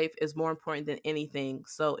completely safe is more important than anything.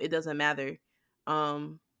 So it doesn't matter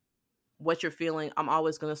um what you're feeling. I'm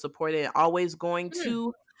always going to support it. Always going Mm.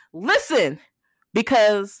 to listen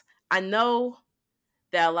because I know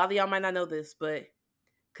that a lot of y'all might not know this, but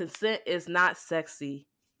consent is not sexy.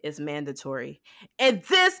 It's mandatory. And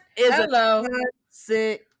this is a Hello.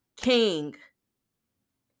 consent king.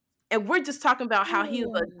 And we're just talking about how he is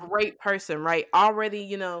a Ooh. great person, right? Already,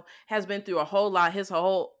 has been through a whole lot. His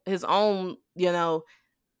own, how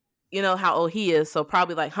old he is, so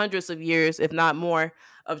probably like hundreds of years, if not more,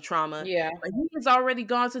 of trauma. Yeah. But he has already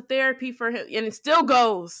gone to therapy for him, and it still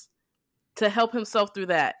goes to help himself through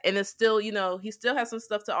that. And it's still, he still has some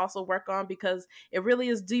stuff to also work on because it really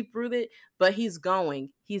is deep rooted. But he's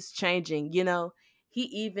changing. He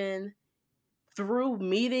even through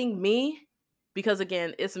meeting me, because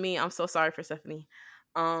again, it's me. I'm so sorry for Stephanie.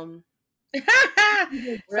 Um, he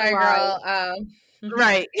Sorry, realized, girl.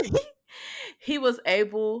 right? He was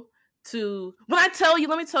able to. When I tell you,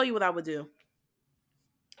 let me tell you what I would do.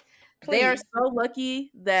 They are Please. so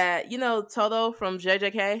lucky that Toto from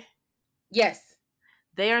JJK. Yes.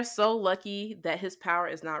 They are so lucky that his power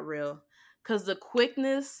is not real. Cause the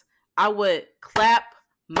quickness, I would clap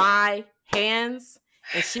my hands,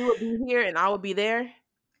 and she would be here, and I would be there.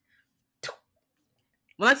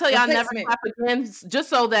 When I tell you The I'll never placement. clap again, just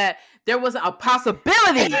so that there wasn't a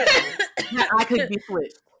possibility that I could be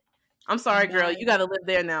switched. I'm sorry, girl. You got None. to live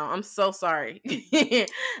there now. I'm so sorry.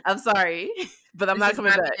 I'm sorry, but I'm This not is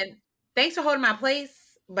coming my back. man. Thanks for holding my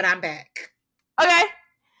place, but I'm back. Okay.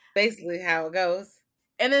 Basically, how it goes.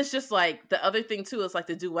 And it's just like the other thing too is like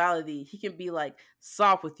the duality. He can be like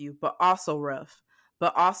soft with you, but also rough.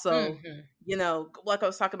 But also, Mm-hmm. like I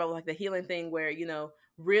was talking about, like the healing thing where,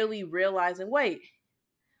 really realizing, wait,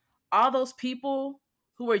 all those people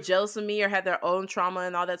who were jealous of me or had their own trauma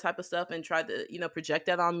and all that type of stuff and tried to, project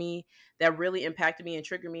that on me, that really impacted me and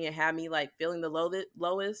triggered me and had me like feeling the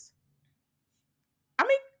lowest. I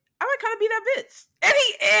mean, I might kind of be that bitch. And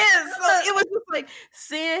he is. So it was just like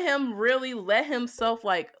seeing him really let himself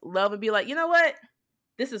like love and be like, you know what?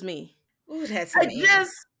 This is me. Ooh, that's a I man.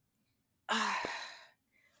 just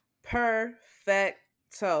perfecto.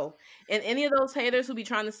 And any of those haters who be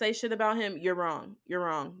trying to say shit about him, you're wrong. You're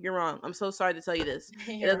wrong. You're wrong. I'm so sorry to tell you this.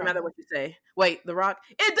 It You're doesn't matter wrong. what you say. Wait, The Rock.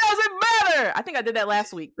 It doesn't matter. I think I did that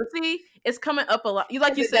last week. But see, it's coming up a lot.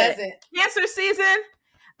 Like Because you it said, doesn't. cancer season.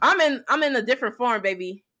 I'm in a different form,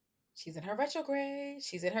 baby. She's in her retrograde.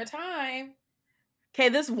 She's in her time. Okay,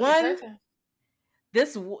 this It's her one, time.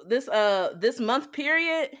 this month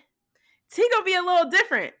period, T gonna be a little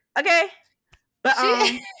different. Okay, but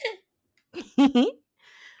She.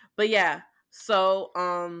 but yeah. So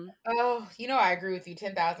Oh, I agree with you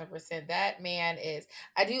 10,000%. That man is.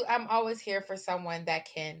 I do. I'm always here for someone that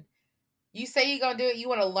can. You say you're gonna do it. You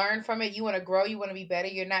want to learn from it. You want to grow. You want to be better.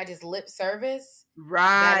 You're not just lip service.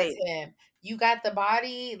 That is right. him. You got the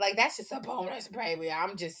body. Like that's just a bonus, baby.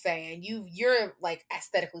 I'm just saying. You're like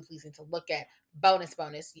aesthetically pleasing to look at. Bonus,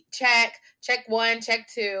 bonus. Check one. Check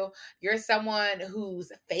two. You're someone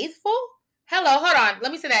who's faithful. Hello, hold on.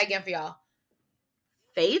 Let me say that again for y'all.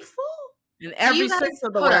 Faithful. In Do you every guys sense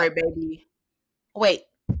of the hold up? word, baby. Wait,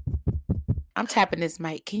 I'm tapping this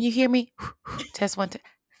mic. Can you hear me? Test one.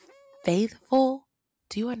 Faithful.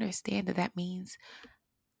 do you understand that means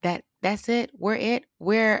that's it? We're it.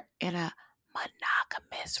 We're in a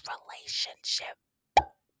monogamous relationship.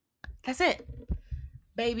 That's it.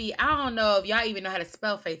 Baby, I don't know if y'all even know how to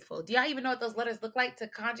spell faithful. Do y'all even know what those letters look like to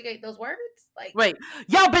conjugate those words? Like, Wait,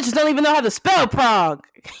 y'all bitches don't even know how to spell Prague.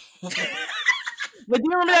 But do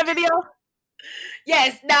you remember that video?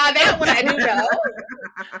 Yes, nah, that one I do know.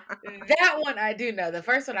 That one I do know. The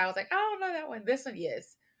first one I was like, I don't know that one. This one,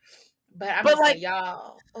 yes. But I'm just like, saying,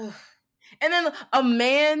 y'all. Ugh. and then a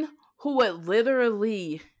man who would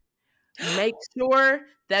literally make sure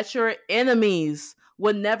that your enemies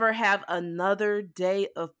would never have another day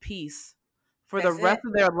of peace for the That's rest it.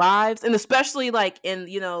 of their lives, and especially like in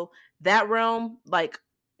that realm, like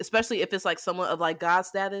especially if it's like someone of like God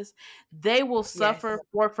status, they will suffer Yes.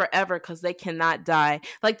 for forever because they cannot die.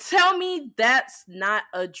 Like, tell me that's not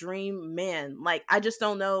a dream man. Like, I just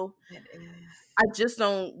don't know. It is. I just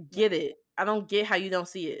don't get it. I don't get how you don't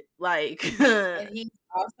see it. Like, And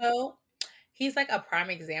he's like a prime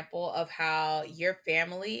example of how your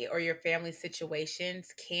family or your family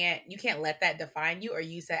situations you can't let that define you or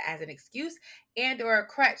use that as an excuse and or a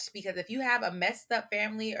crutch, because if you have a messed up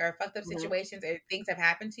family or fucked up mhm, situations or things have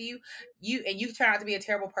happened to you, you turn out to be a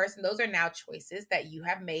terrible person, those are now choices that you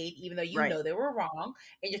have made even though you right, know they were wrong,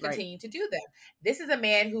 and you're right. continuing to do them. This is a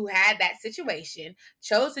man who had that situation,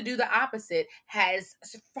 chose to do the opposite, has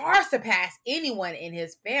far surpassed anyone in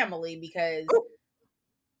his family, because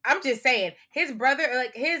I'm just saying, his brother,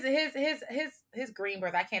 like his green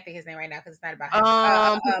brother. I can't think his name right now because it's not about him.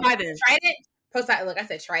 Poseidon. Trident. Poseidon. Look, I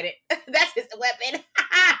said Trident. That's his weapon.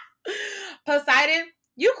 Poseidon.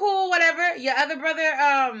 You cool? Whatever. Your other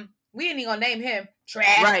brother. We ain't even gonna name him.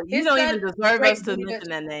 Trash. Right. You His don't son. even deserve Great us to booty. mention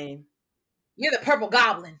that name. You're the purple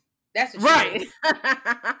goblin. That's what you Right. is.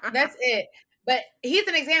 That's it. But he's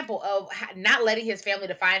an example of not letting his family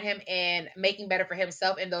define him and making better for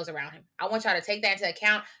himself and those around him. I want y'all to take that into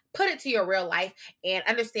account, put it to your real life, and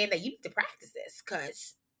understand that you need to practice this,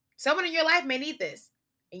 because someone in your life may need this,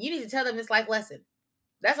 and you need to tell them this life lesson.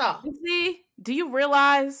 That's all. You see, do you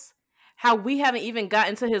realize how we haven't even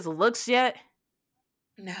gotten to his looks yet?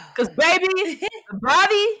 No. Because, baby, the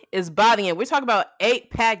body is bodying. We're talking about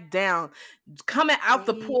 8-pack down, coming out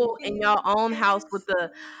the pool in your own house with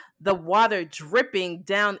the water dripping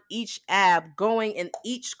down each ab, going in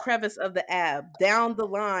each crevice of the ab, down the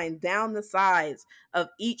line, down the sides of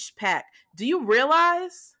each pack. Do you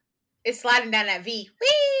realize? It's sliding down that V.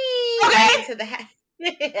 Whee! Okay. Right into the hat.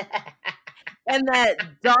 And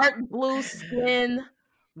that dark blue skin,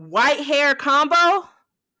 white hair combo,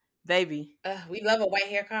 baby. We love a white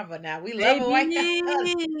hair combo now. We love a white hair combo.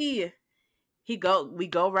 Baby. We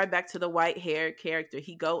go right back to the white hair character.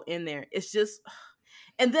 He go in there. It's just,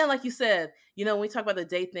 and then like you said, when we talk about the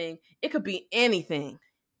date thing, it could be anything.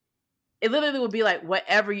 It literally would be like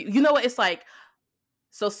whatever you know what it's like.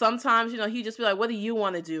 So sometimes, he'd just be like, what do you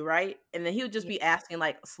want to do? Right. And then he would just be asking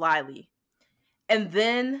like slyly. And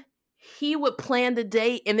then he would plan the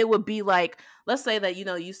date, and it would be like, let's say that,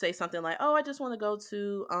 you say something like, oh, I just want to go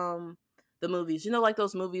to the movies. Like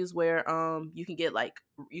those movies where you can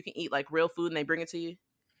eat like real food and they bring it to you.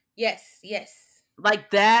 Yes, yes.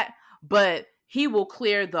 Like that, but he will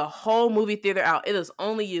clear the whole movie theater out. It is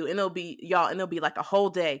only you, and it'll be y'all, and it'll be like a whole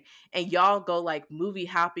day, and y'all go like movie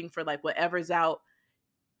hopping for like whatever's out.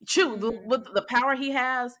 Shoot, with the power he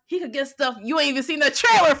has, he could get stuff you ain't even seen the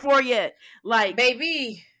trailer for yet. Like,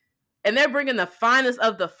 baby. And they're bringing the finest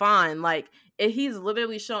of the fine. Like, he's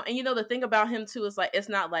literally shown. And the thing about him too is like, it's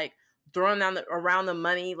not like throwing around the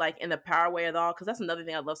money like in a power way at all. Because that's another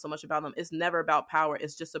thing I love so much about him. It's never about power.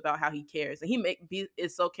 It's just about how he cares. And he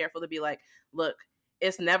is so careful to be like, look,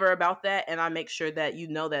 it's never about that. And I make sure that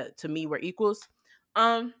that to me we're equals.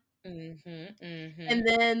 And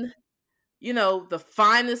then the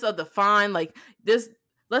finest of the fine, like this.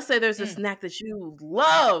 Let's say there's a snack that you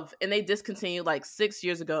love and they discontinued like 6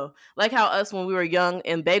 years ago. Like how us when we were young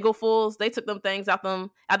in Bagel Fools, they took them things out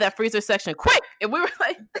that freezer section quick. And we were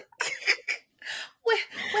like,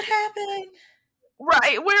 what happened?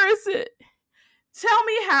 Right, where is it? Tell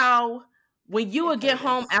me how when you would get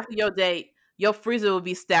home after your date, your freezer would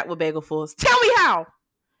be stacked with Bagel Fools. Tell me how.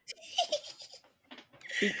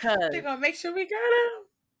 Because they're gonna make sure we got him.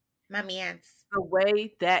 My man's. The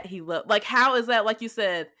way that he looked. Like, how is that, like you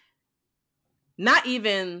said, not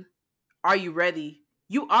even are you ready?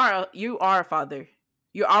 You are a father.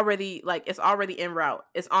 You're already, like, it's already en route.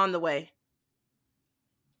 It's on the way.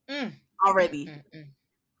 Already.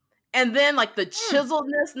 And then, like, the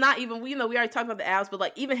chiseledness, not even, we already talked about the abs, but,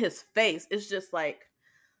 like, even his face, it's just, like,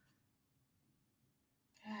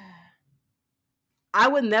 I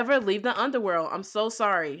would never leave the underworld. I'm so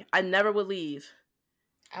sorry. I never would leave.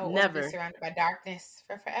 I would want to be Never. surrounded by darkness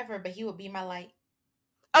for forever, but he would be my light.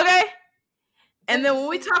 Okay. And then when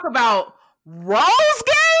we talk about Rose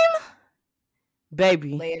Game,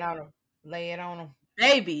 baby. Lay it on him. Lay it on him.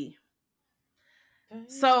 Baby.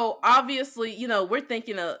 So obviously, we're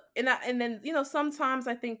thinking of, and then, sometimes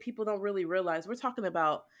I think people don't really realize we're talking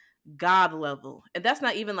about God level. And that's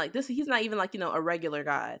not even like this. He's not even like, a regular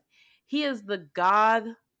God. He is the God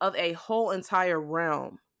of a whole entire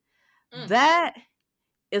realm. That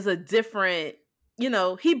is a different,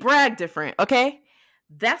 he bragged different. Okay.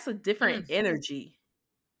 That's a different energy.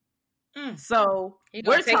 So he's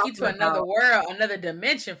gonna take you to another world, another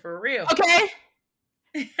dimension for real.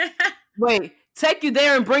 Okay. Wait, take you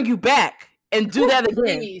there and bring you back and do that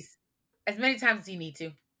again. Please. As many times as you need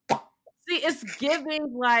to. See, it's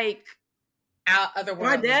giving like other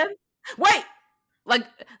world. My dad. Wait, like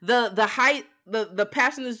the height, the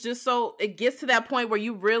passion is just so, it gets to that point where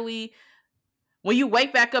you really, when you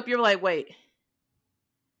wake back up, you're like, wait,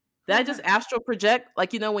 did I just astral project?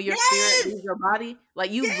 Like, when your spirit leaves your body,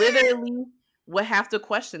 like you literally would have to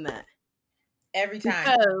question that every time.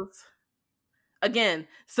 Because again,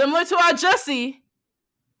 similar to our Jussie,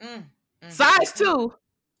 size 2.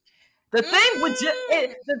 The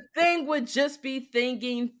thing would just be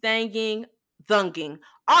thinking, thanging, thunging,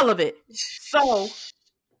 all of it. So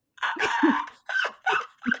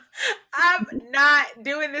I'm not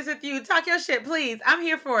doing this with you. Talk your shit, please. I'm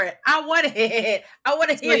here for it. I want it. I want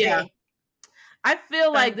to hear it. I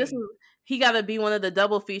feel like he got to be one of the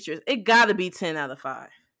double features. It got to be 10 out of 5.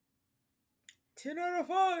 10 out of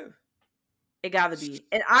 5. It got to be.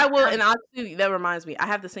 And I will, and I'll do, that reminds me, I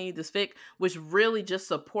have to send you this fic, which really just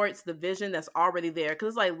supports the vision that's already there. Because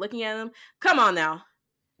it's like looking at him, come on now.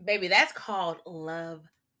 Baby, that's called love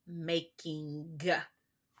making.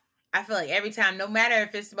 I feel like every time, no matter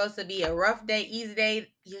if it's supposed to be a rough day, easy day,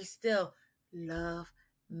 you're still love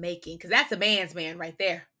making. Because that's a man's man right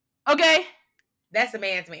there. Okay. That's a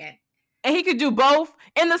man's man. And he could do both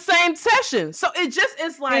in the same session. So it just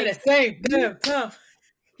is like. In the same damn time.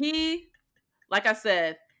 He, like I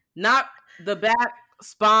said, not the back,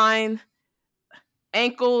 spine,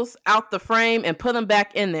 ankles out the frame and put them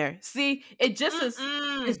back in there. See, it just is,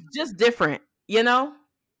 it's just different,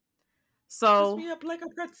 So. Just me up like a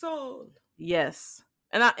pretzel. Yes.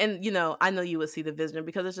 And I know you would see the vision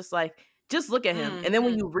because it's just like, just look at him. And then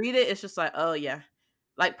when you read it, it's just like, oh yeah.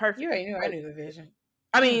 Like perfect. You already knew I knew the vision.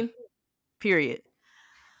 I mean, period.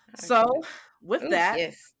 Okay. So with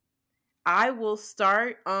that, I will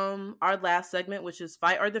start our last segment, which is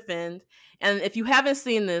Fight or Defend. And if you haven't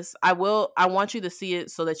seen this, I want you to see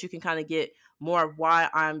it so that you can kind of get more of why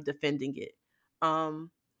I'm defending it.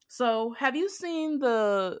 So have you seen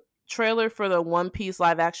the trailer for the One Piece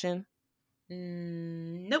live action?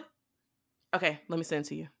 Nope. Okay, let me send it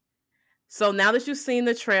to you. So now that you've seen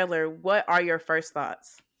the trailer, what are your first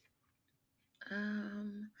thoughts?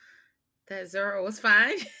 That Zoro was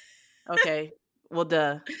fine. Okay, well,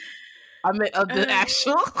 duh. I meant of the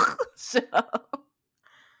actual show.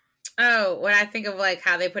 Oh, when I think of like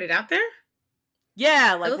how they put it out there?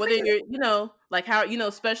 Yeah, like whether you're, like how,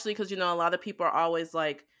 especially because, a lot of people are always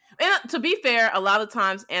like, and to be fair, a lot of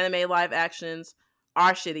times anime live actions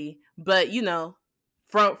are shitty, but,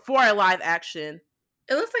 for a live action.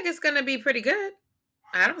 It looks like it's going to be pretty good.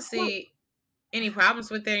 I don't see any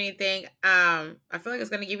problems with it or anything. I feel like it's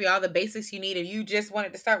going to give you all the basics you need if you just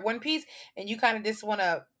wanted to start One Piece and you kind of just want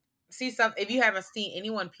to see something. If you haven't seen any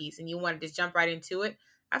One Piece and you want to just jump right into it,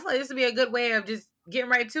 I feel like this would be a good way of just getting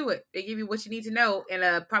right to it. They give you what you need to know in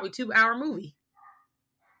a probably 2-hour movie.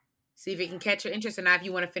 See if it can catch your interest or not if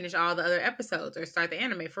you want to finish all the other episodes or start the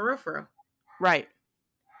anime for real. Right.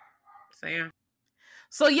 So, yeah.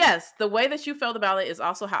 So, yes, the way that you felt about it is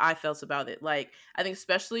also how I felt about it. Like, I think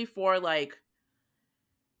especially for, like,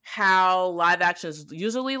 how live actions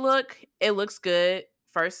usually look, it looks good.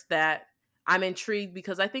 First, that I'm intrigued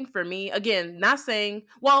because I think for me, again, not saying,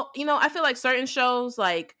 well, I feel like certain shows,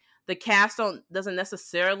 like, the cast doesn't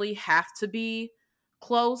necessarily have to be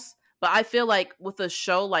close. But I feel like with a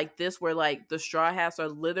show like this where, like, the Straw Hats are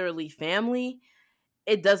literally family,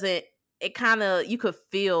 it kind of, you could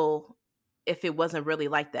feel if it wasn't really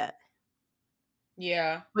like that.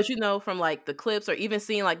 Yeah. But, from, like, the clips or even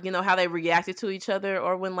seeing, like, how they reacted to each other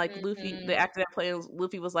or when, like, Luffy, the actor that played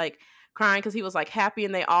Luffy was, like, crying because he was, like, happy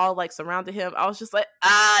and they all, like, surrounded him. I was just like,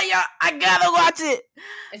 yeah, I gotta watch it.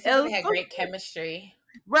 It seems they had great chemistry.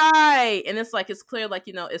 Right. And it's like, it's clear, like,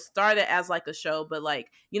 it started as like a show, but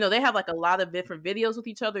like, they have like a lot of different videos with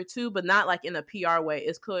each other too, but not like in a PR way.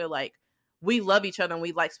 It's clear like we love each other and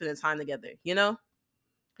we like spending time together, So,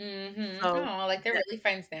 like they're really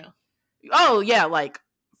friends now. Oh yeah, like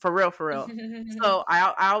For real, for real. So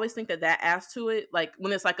I always think that adds to it. Like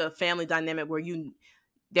when it's like a family dynamic where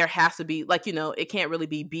there has to be like, it can't really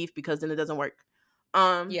be beef because then it doesn't work.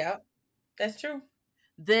 Yeah, that's true.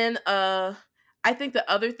 Then I think the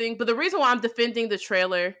other thing, but the reason why I'm defending the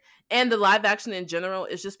trailer and the live action in general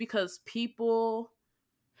is just because people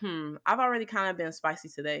I've already kind of been spicy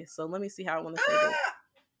today, so let me see how I want to say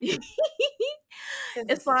this.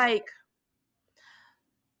 It's like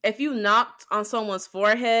if you knocked on someone's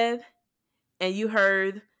forehead and you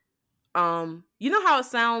heard you know how it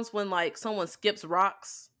sounds when like someone skips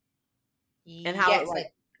rocks and how it Yes, like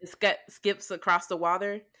like it skips across the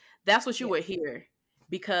water? That's what you yes. would hear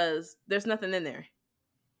because there's nothing in there.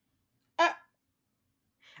 Uh,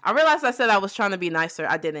 I realized I said I was trying to be nicer.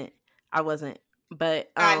 I didn't. I wasn't.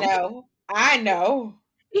 But I know. I know.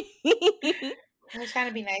 I was trying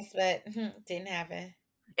to be nice, but didn't happen.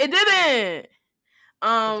 It didn't.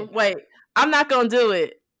 It did not. Wait. I'm not gonna do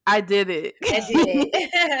it. I did it. I did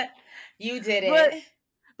it. You did but it.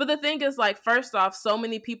 but the thing is, like, first off, so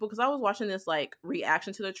many people, because I was watching this like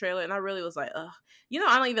reaction to the trailer, and I really was like, ugh,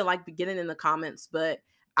 I don't even like getting in the comments, but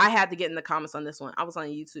I had to get in the comments on this one. I was on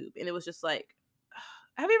YouTube, and it was just like,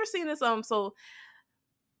 have you ever seen this? So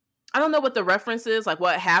I don't know what the reference is, like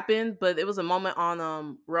what happened, but it was a moment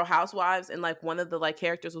on Real Housewives, and like one of the like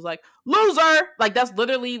characters was like loser, like that's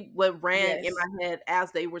literally what ran in Yes. my head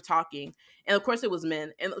as they were talking, and of course it was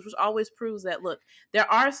men, and which always proves that look, there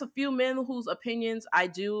are a few men whose opinions I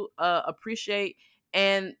do appreciate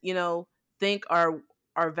and think are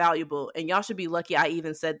valuable, and y'all should be lucky I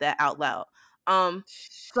even said that out loud.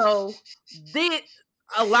 So the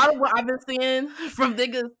a lot of what I've been seeing from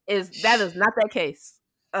niggas is not that case.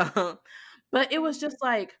 But it was just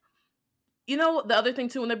like, the other thing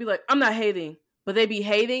too, when they'd be like, I'm not hating, but they be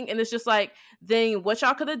hating, and it's just like, then what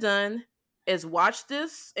y'all could have done is watch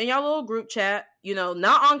this in y'all little group chat,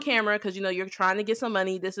 not on camera, because you're trying to get some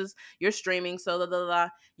money. This is you're streaming, so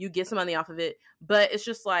you get some money off of it. But it's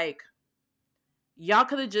just like y'all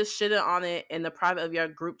could have just shitted on it in the private of your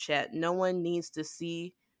group chat. No one needs to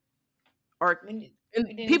see or We and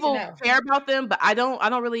didn't need to people know. care about them, but I don't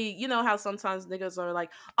really, how sometimes niggas are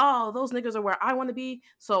like, oh, those niggas are where I want to be,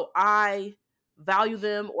 so I value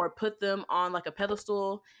them or put them on like a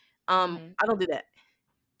pedestal. I don't do that.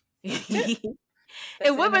 That's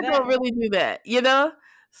And the end of women that. don't really do that,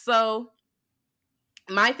 so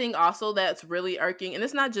my thing also that's really irking, and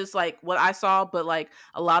it's not just like what I saw, but like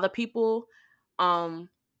a lot of people, um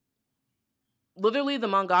literally the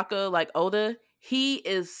mangaka, like Oda, he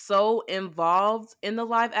is so involved in the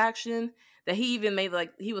live action that he even made,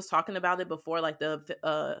 like, he was talking about it before like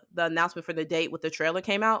the announcement for the date with the trailer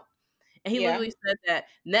came out, and he Yeah. literally said that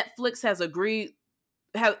Netflix has agreed,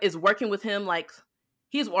 is working with him, like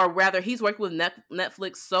he's working with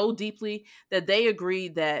Netflix so deeply that they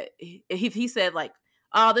agreed that he said like,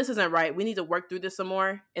 oh, this isn't right, we need to work through this some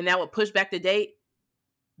more, and that would push back the date.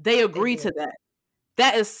 They They agreed to did. that.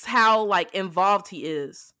 That is how like involved he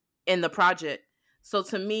is in the project. So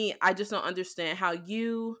to me, I just don't understand how a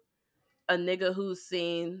nigga who's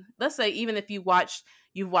seen, let's say, even if been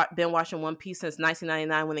watching One Piece since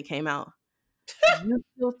 1999 when it came out, you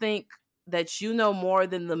still think that you know more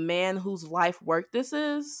than the man whose life work this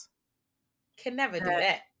is? Can never do That,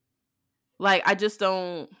 that. like, I just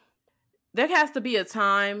don't. There has to be a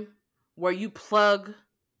time where you plug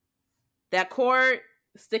that cord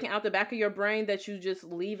sticking out the back of your brain that you just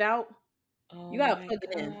leave out. Oh You gotta my plug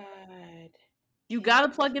it in. god. You gotta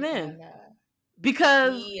plug it in Kiana.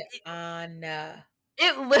 because Kiana.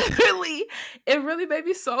 it really made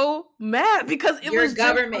me so mad because it Your was just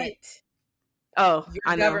government. like, oh, Your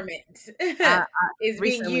I know. government I is being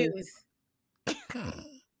recently, used.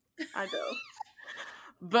 I know,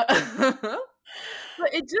 but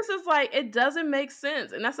but it just is like it doesn't make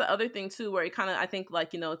sense, and that's the other thing too, where it kind of, I think,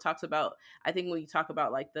 like, it talks about, I think when you talk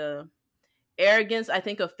about like the arrogance, I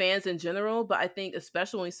think of fans in general, but I think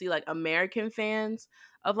especially when you see like American fans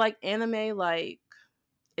of like anime, like,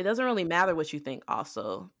 it doesn't really matter what you think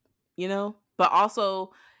also, but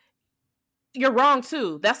also you're wrong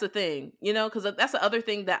too. That's the thing, because that's the other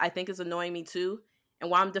thing that I think is annoying me too, and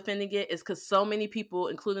why I'm defending it is because so many people,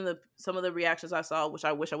 including some of the reactions I saw, which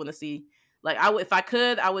I wish I wouldn't see, like, if I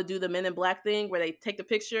could, I would do the Men in Black thing where they take the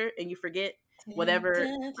picture and you forget Dun, whatever,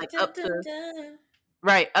 dun, like dun, dun, dun.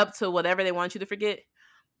 up to whatever they want you to forget.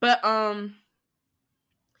 But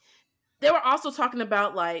they were also talking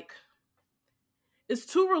about like, it's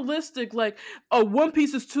too realistic. Like, One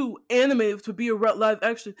Piece is too animated to be a live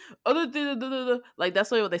action. Like, that's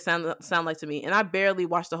what they sound like to me. And I barely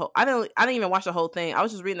watched the whole. I didn't even watch the whole thing. I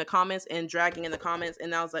was just reading the comments and dragging in the comments,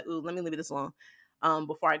 and I was like, ooh, let me leave this alone.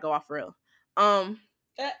 Before I go off real.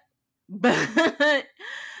 But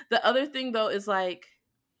the other thing though is like,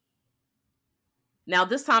 now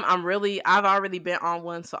this time I've already been on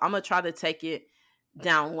one, so I'm gonna try to take it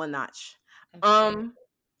down one notch. I'm scared.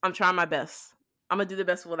 I'm trying my best. I'm gonna do the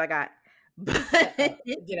best with what I got. But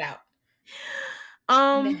Get out.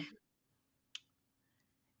 um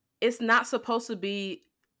it's not supposed to be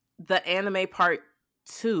the anime part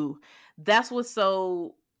 2. That's what's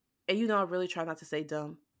so, and I really try not to say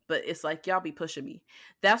dumb, but it's like y'all be pushing me.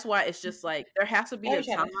 That's why it's just like there has to be I a was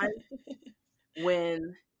trying time to.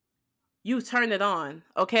 when you turn it on,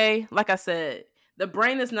 okay? Like I said, the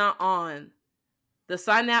brain is not on. The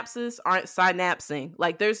synapses aren't synapsing.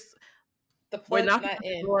 Like The we're plug's knocking not at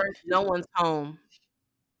the in. door, no one's home.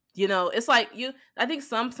 It's like I think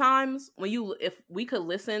sometimes if we could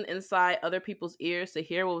listen inside other people's ears to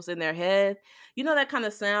hear what was in their head, that kind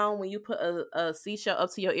of sound when you put a seashell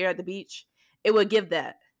up to your ear at the beach, it would give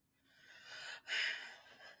that.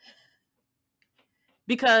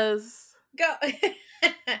 Because Go. It's just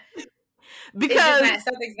because not,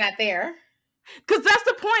 something's not there. because that's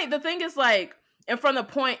the point. The thing is like, and from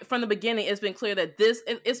the beginning, it's been clear that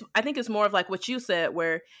it's. I think it's more of like what you said,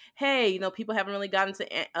 where hey, people haven't really gotten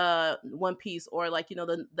to One Piece, or like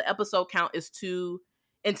the episode count is too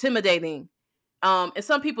intimidating. And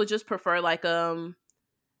some people just prefer like not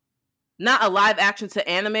a live action to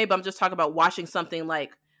anime, but I'm just talking about watching something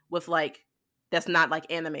like with like that's not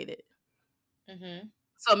like animated. Mm-hmm.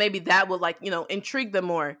 So maybe that would like intrigue them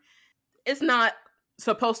more. It's not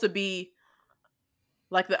supposed to be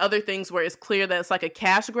like the other things where it's clear that it's like a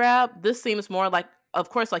cash grab. This seems more like, of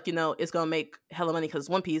course, like it's gonna make hella money because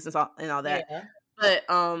One Piece and all that. Yeah. But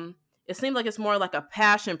it seems like it's more like a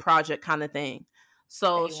passion project kind of thing. That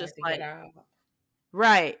So he it's wants just to like get out.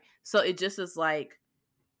 right. So it just is like,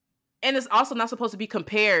 and it's also not supposed to be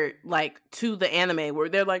compared like to the anime where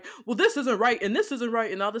they're like, well, this isn't right and this isn't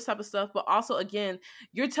right and all this type of stuff. But also, again,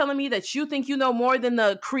 you're telling me that you think you know more than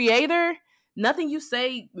the creator. Nothing you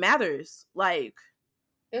say matters. Like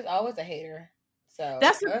There's always a hater. So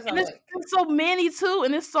that's that's and all it's like, so many too,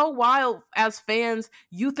 and it's so wild. As fans,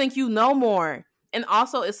 you think you know more, and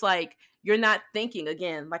also it's like you're not thinking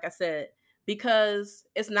again. Like I said, because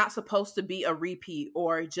it's not supposed to be a repeat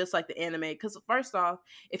or just like the anime. Because first off,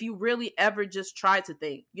 if you really ever just try to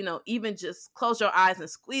think, even just close your eyes and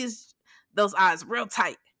squeeze those eyes real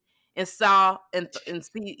tight and saw and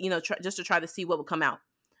see, just to try to see what would come out.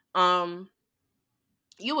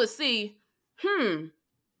 You would see,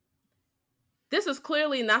 this is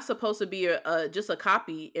clearly not supposed to be just a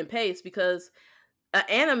copy and paste, because an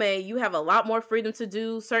anime, you have a lot more freedom to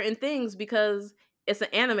do certain things because it's an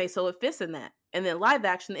anime, so it fits in that. And then live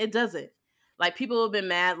action, it doesn't. Like people have been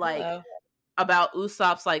mad like hello. about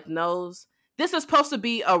Usopp's like nose. This is supposed to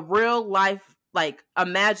be a real life, like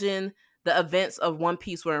imagine the events of One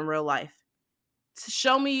Piece were in real life.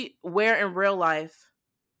 Show me where in real life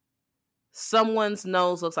someone's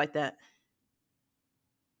nose looks like that.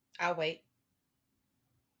 I'll wait.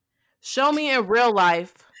 Show me in real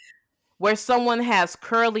life where someone has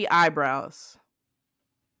curly eyebrows.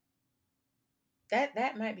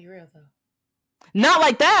 That might be real though. Not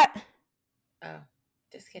like that. Oh,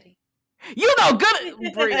 just kidding. You know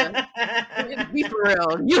good, Bria. Be for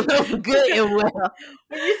real. You know good and well.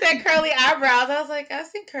 When you said curly eyebrows, I was like, I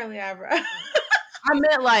see curly eyebrows. I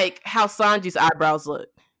meant like how Sanji's eyebrows look.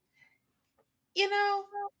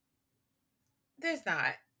 There's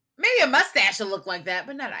not. Maybe a mustache will look like that,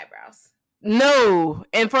 but not eyebrows. No,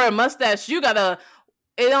 and for a mustache, you gotta.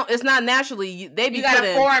 It's not naturally. They be You gotta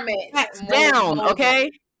putting form it facts down,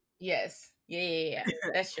 okay? Yes. Yeah.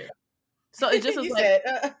 That's true. So it just was You like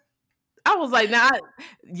said, I was like, nah.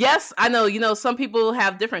 Yes, I know. Some people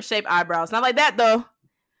have different shaped eyebrows. Not like that though.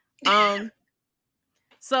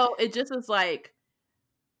 So it just is like,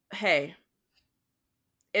 hey,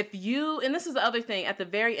 if you, and this is the other thing, at the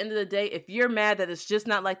very end of the day, if you're mad that it's just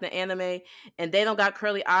not like the anime and they don't got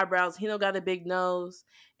curly eyebrows, he don't got a big nose,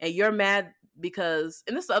 and you're mad because,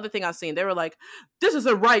 and this is the other thing I've seen, they were like, this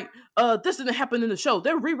isn't right, this didn't happen in the show,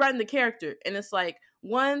 they're rewriting the character. And it's like,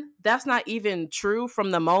 one, that's not even true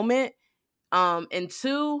from the moment, and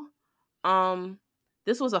two,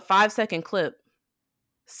 this was a 5-second clip.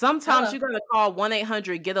 Sometimes hello. you gotta call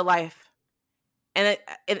 1-800 get a life, and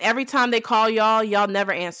every time they call y'all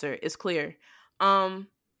never answer. It's clear.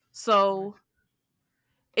 So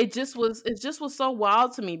it just was so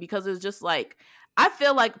wild to me, because it's just like, I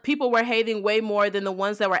feel like people were hating way more than the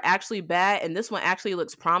ones that were actually bad, and this one actually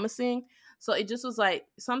looks promising. So it just was like,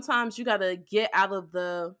 sometimes you gotta get out of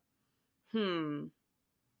the your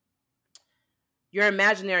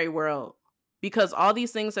imaginary world. because all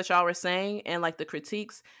these things that y'all were saying and like the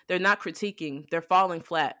critiques, they're not critiquing, they're falling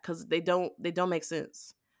flat because they don't make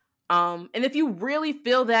sense. And if you really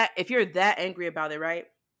feel that, if you're that angry about it, right?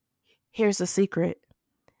 Here's the secret: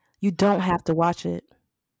 you don't have to watch it.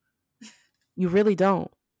 You really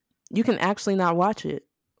don't. You can actually not watch it.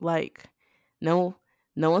 Like, no,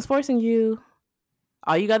 no one's forcing you.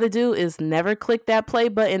 All you got to do is never click that play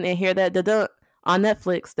button and hear that da on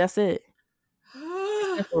Netflix. That's it.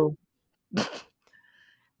 Simple.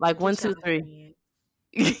 Like one, Get two, y'all three.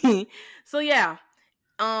 friends. So yeah.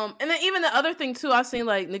 And then even the other thing too, I've seen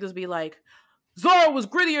like niggas be like, Zoro was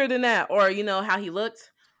grittier than that, or you know how he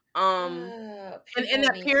looked. And in People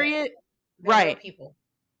that need to. period, They're real right, people.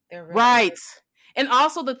 They're real right. people. And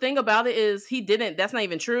also the thing about it is he didn't. That's not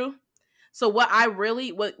even true. So what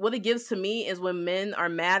it gives to me is when men are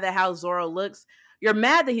mad at how Zoro looks, you're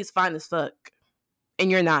mad that he's fine as fuck, and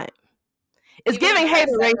you're not. It's People don't giving know how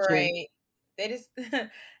to hateration. separate. They just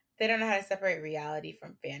they don't know how to separate reality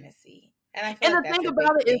from fantasy, and I feel And like the that's thing a big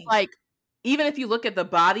about it is thing. like, even if you look at the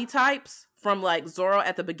body types from like Zoro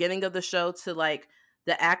at the beginning of the show to like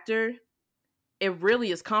the actor, it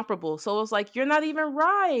really is comparable. So it's like, you're not even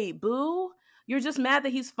right, boo. You're just mad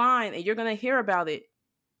that he's fine and you're going to hear about it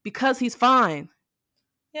because he's fine.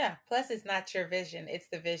 Yeah. Plus, it's not your vision; it's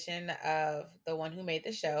the vision of the one who made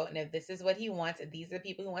the show. And if this is what he wants, and these are the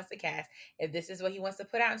people who wants to cast, if this is what he wants to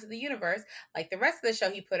put out into the universe, like the rest of the show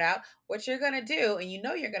he put out, what you're gonna do, and you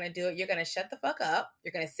know you're gonna do it, you're gonna shut the fuck up.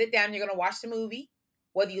 You're gonna sit down. You're gonna watch the movie,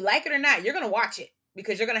 whether you like it or not. You're gonna watch it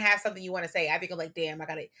because you're gonna have something you want to say. I think I'm like, damn, I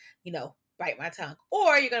gotta, bite my tongue,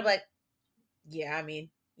 or you're gonna be like, yeah,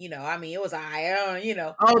 it was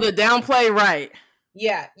I. Oh, the downplay, right.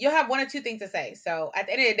 Yeah, you'll have one or two things to say. So at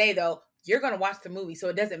the end of the day, though, you're going to watch the movie, so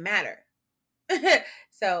it doesn't matter.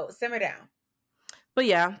 So simmer down. But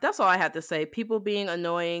yeah, that's all I had to say. People being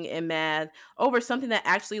annoying and mad over something that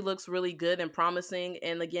actually looks really good and promising.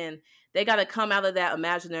 And again, they got to come out of that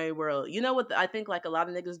imaginary world. You know what I think like a lot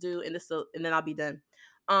of niggas do, and then I'll be done.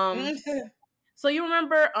 So you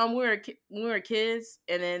remember we were kids,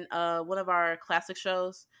 and then one of our classic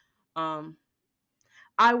shows,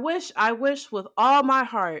 I wish with all my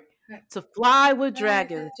heart to fly with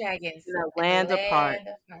dragons Dragons in a in the land apart. land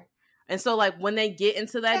of heart. And so like when they get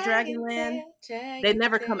into that dragon Dragon land, tail, they dragon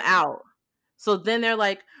never come tail. out. So then they're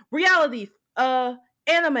like, reality,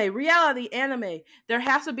 anime. There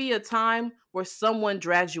has to be a time where someone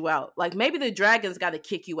drags you out. Like maybe the dragons got to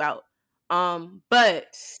kick you out.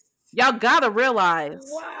 But y'all gotta realize,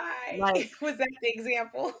 Why like, was that the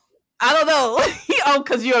example? I don't know. Oh,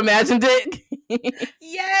 because you imagined it.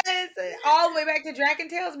 Yes, all the way back to Dragon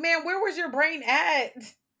Tales. Man, where was your brain at?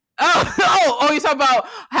 Oh, you talking about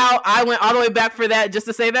how I went all the way back for that just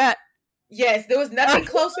to say that? Yes, there was nothing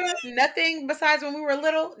closer, nothing besides when we were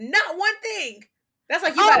little. Not one thing. That's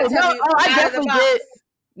like you about Oh to tell no! me Oh, I out of the definitely box. did.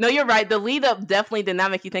 No, you're right. The lead up definitely did not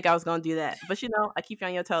make you think I was going to do that. But you know, I keep you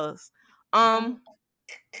on your toes. So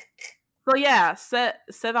yeah, said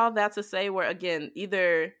all that to say where again,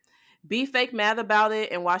 either be fake mad about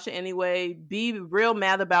it and watch it anyway, be real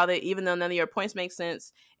mad about it even though none of your points make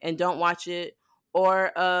sense and don't watch it,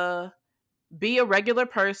 or be a regular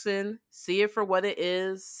person, see it for what it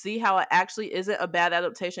is, see how it actually isn't a bad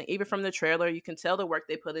adaptation. Even from the trailer, you can tell the work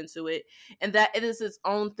they put into it and that it is its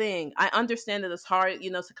own thing. I understand that it's hard,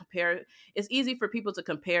 to compare. It's easy for people to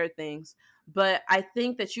compare things, but I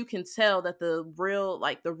think that you can tell that the real,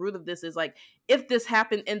 like, the root of this is like, if this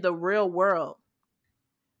happened in the real world,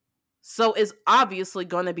 so it's obviously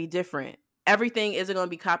going to be different. Everything isn't going to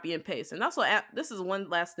be copy and paste. And also, this is one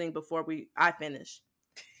last thing before I finish.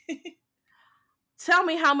 Tell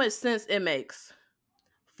me how much sense it makes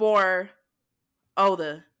for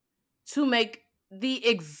Oda to make the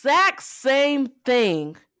exact same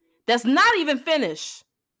thing that's not even finished.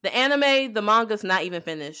 The anime, the manga's not even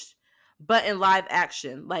finished, but in live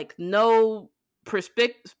action, like no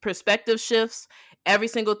perspective shifts, every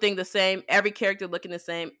single thing the same, every character looking the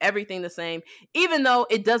same, everything the same, even though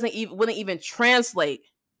it wouldn't even translate.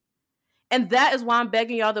 And that is why I'm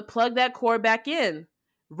begging y'all to plug that cord back in,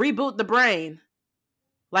 reboot the brain.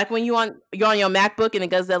 Like when you're on your MacBook and it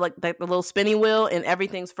does that like the little spinning wheel and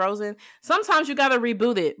everything's frozen. Sometimes you gotta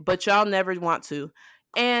reboot it, but y'all never want to.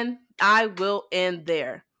 And I will end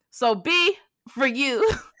there. So B, for you,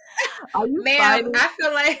 are you Ma'am, fighting? I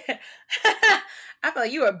feel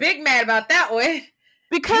like you were big mad about that one.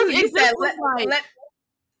 Because You it said just was like,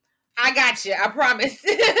 I got you. I promise.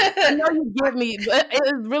 I know you get me, but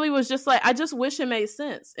it really was just like, I just wish it made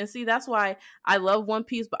sense. And see, that's why I love One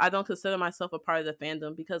Piece, but I don't consider myself a part of the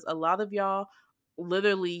fandom because a lot of y'all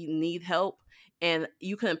literally need help and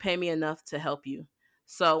you couldn't pay me enough to help you.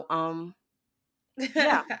 So,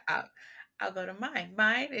 Yeah. I'll, I'll go to mine.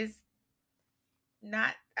 Mine is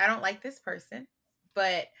not, I don't like this person,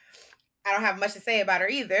 but I don't have much to say about her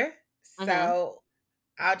either. Mm-hmm. So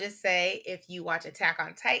I'll just say, if you watch Attack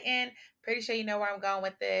on Titan, pretty sure you know where I'm going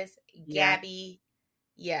with this. Yeah. Gabby,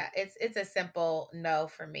 yeah, it's a simple no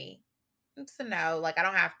for me. It's a no. Like, I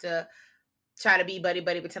don't have to try to be buddy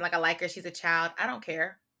buddy, pretend like I like her. She's a child. I don't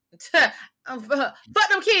care. Fuck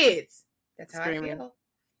them kids. That's how I Screaming. feel.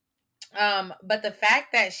 But the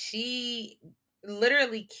fact that she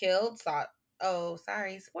literally killed oh,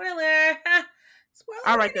 sorry, spoiler. Spoiler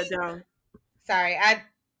I'll write that already. down. Sorry,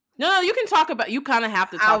 No, you can talk about. You kind of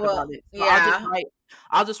have to I talk will. about it. So I'll just Yeah. write.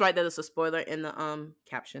 I'll just write that it's a spoiler in the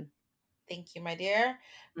caption. Thank you, my dear.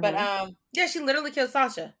 But Mm-hmm. yeah, she literally killed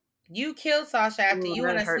Sasha. You killed Sasha after Ooh, you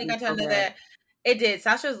want that to hurt sneak me onto so bad. another. It did.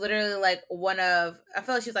 Sasha was literally like one of, I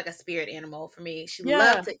feel like she's like a spirit animal for me. She Yeah.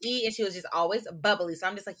 loved to eat and she was just always bubbly. So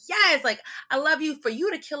I'm just like, yes, like I love you. For you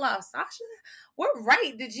to kill off Sasha, what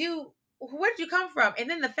right where did you come from? And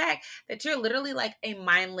then the fact that you're literally like a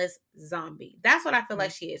mindless zombie. That's what I feel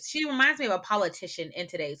like she is. She reminds me of a politician in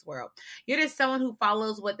today's world. You're just someone who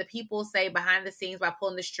follows what the people say behind the scenes by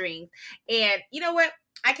pulling the strings. And you know what?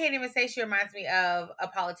 I can't even say she reminds me of a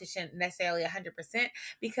politician necessarily 100%,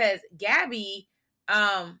 because Gabby,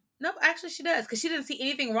 no, actually she does, because she doesn't see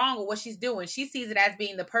anything wrong with what she's doing. She sees it as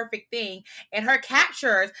being the perfect thing, and her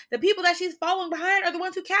captures, the people that she's following behind are the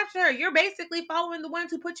ones who captured her. You're basically following the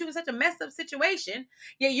ones who put you in such a messed up situation,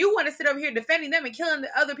 yet you want to sit over here defending them and killing the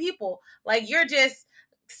other people like you're just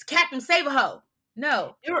Captain Save-A-Ho.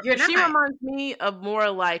 No, you're She not. reminds me of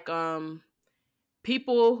more like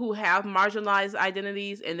people who have marginalized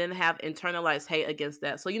identities and then have internalized hate against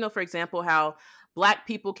that. So, for example, how Black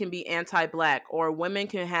people can be anti-Black, or women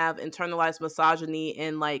can have internalized misogyny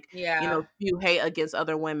and like, Yeah. spew hate against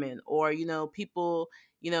other women, or, people,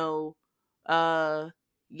 you know,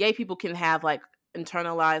 gay people can have like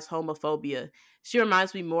internalized homophobia. She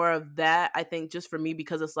reminds me more of that, I think, just for me,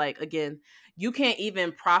 because it's like, again, you can't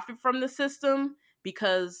even profit from the system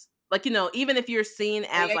because, like, even if you're seen Oh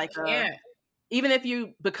as yeah, like you can't. even if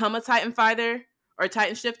you become a Titan fighter or a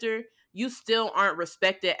Titan shifter, you still aren't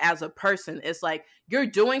respected as a person. It's like, you're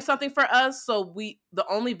doing something for us, so the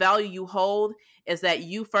only value you hold is that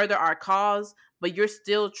you further our cause, but you're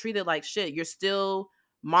still treated like shit. You're still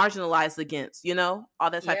marginalized against, all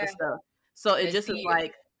that type of Yeah. stuff. So it They just is see you.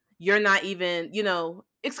 like, you're not even,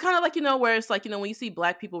 it's kind of like, where it's like, when you see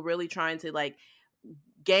Black people really trying to like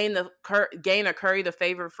gain or curry the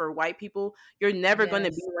favor for white people, you're never going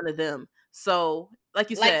to be Yes. one of them. So, like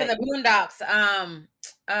you Like from said, the Boondocks.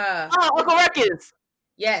 oh, Uncle Ruckus.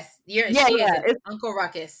 Yes, Yeah, she is yeah, an it's Uncle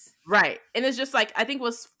Ruckus. right. And it's just like, I think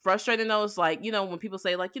what's frustrating though is like, when people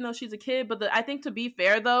say like, she's a kid, but I think, to be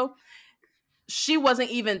fair though, she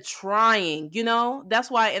wasn't even trying. That's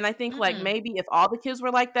why. And I think like, Mm-mm. maybe if all the kids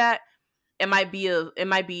were like that, it might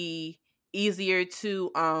be easier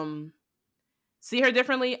to see her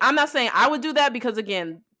differently. I'm not saying I would do that, because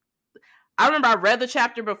again, I remember I read the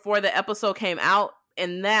chapter before the episode came out,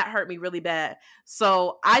 and that hurt me really bad.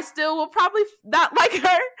 So I still will probably not like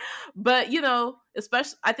her, but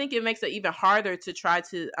especially, I think it makes it even harder to try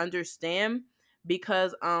to understand,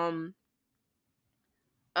 because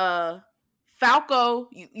uh Falco,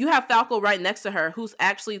 you have Falco right next to her, who's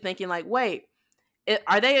actually thinking like, wait,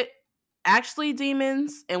 are they actually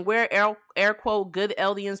demons, and we're air quote good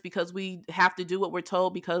aliens because we have to do what we're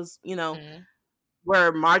told, because Mm.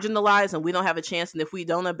 we're marginalized and we don't have a chance, and if we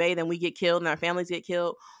don't obey, then we get killed and our families get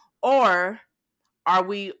killed? Or are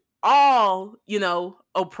we all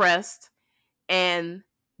oppressed, and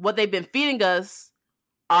what they've been feeding us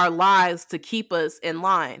are lies to keep us in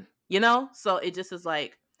line? So it just is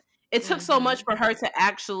like, it took so much Mm-hmm. for her to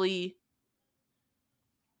actually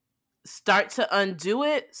start to undo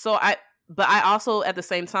it. But I also, at the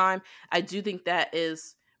same time, I do think that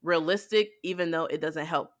is realistic, even though it doesn't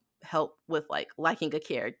help with like liking a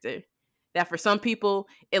character. That for some people,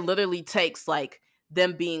 it literally takes like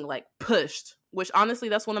them being like pushed. Which honestly,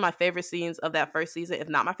 that's one of my favorite scenes of that first season, if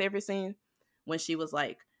not my favorite scene, when she was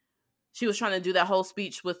trying to do that whole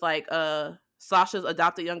speech with like Sasha's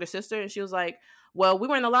adopted younger sister, and she was like, well, we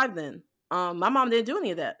weren't alive then. My mom didn't do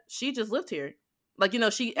any of that. She just lived here. Like,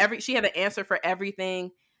 she had an answer for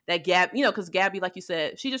everything that because Gabby, like you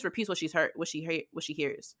said, she just repeats what she's heard, what she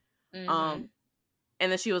hears. Mm-hmm. Um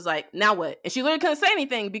and then she was like, now what? And she literally couldn't say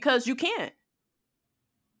anything because you can't.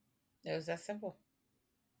 It was that simple.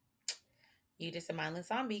 You just a mindless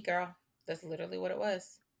zombie, girl. That's literally what it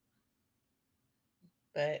was.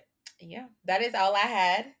 But yeah, that is all I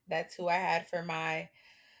had. That's who I had for my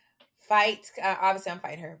fight. Obviously, I'm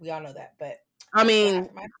fighting her. We all know that. But I that's who I had mean,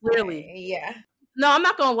 for my fight. clearly. Yeah. No, I'm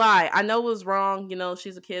not gonna lie. I know it was wrong. You know,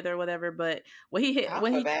 she's a kid or whatever. But I don't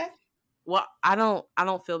when feel he bad. well, I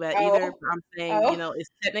don't feel bad either. Oh, But I'm saying, oh,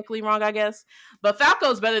 it's technically wrong, I guess. But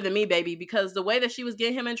Falco's better than me, baby, because the way that she was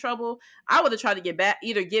getting him in trouble, I would have tried to get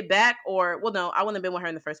back, or well, no, I wouldn't have been with her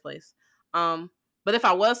in the first place. Um, but if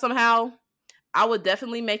I was somehow, I would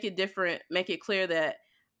definitely make it different, make it clear that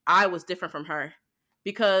I was different from her.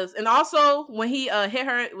 Because and also when he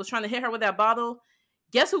was trying to hit her with that bottle,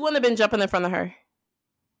 guess who wouldn't have been jumping in front of her?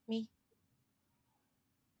 me,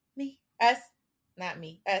 me, us, not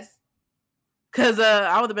me, us. Because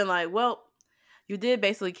I would have been like, well, you did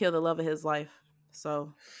basically kill the love of his life.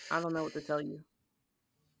 So I don't know what to tell you.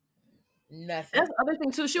 That's Nothing. the other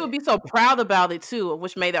thing too. She Yeah. would be so proud about it too,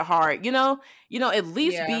 which made it hard. At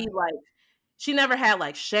least Yeah. be like she never had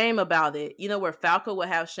like shame about it. Where Falco would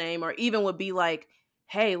have shame, or even would be like,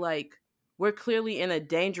 "Hey, like we're clearly in a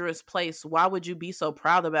dangerous place. Why would you be so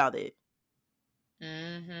proud about it?"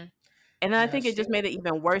 Mm-hmm. And then I No, think it she just was made it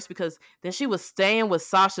even worse because then she was staying with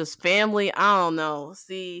Sasha's family. I don't know.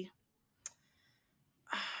 See,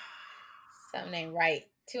 something ain't right.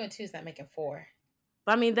 2 and 2 is not making 4.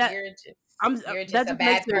 but I mean You're that just a just makes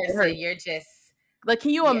bad it worse. person. You're just Like,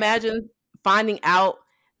 can you yeah. imagine finding out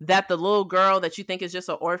that the little girl that you think is just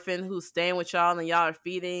an orphan who's staying with y'all and y'all are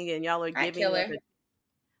feeding and y'all are I'd giving kill like her. a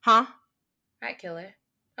huh? I'd kill her.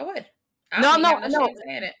 I would. I don't No, even no, have no no, shame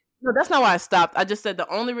saying it. no. That's not why I stopped. I just said the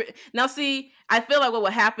only now. See, I feel like what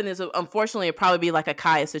would happen is unfortunately it'd probably be like a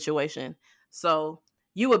Kaya situation. So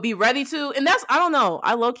you would be ready to, and that's I don't know.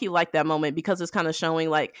 I low key like that moment because it's kind of showing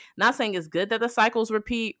like not saying it's good that the cycles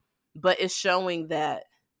repeat, but it's showing that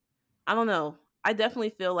I don't know. I definitely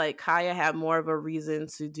feel like Kaya had more of a reason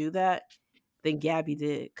to do that than Gabby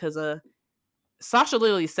did because Sasha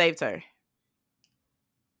literally saved her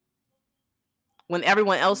when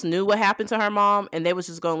everyone else knew what happened to her mom and they was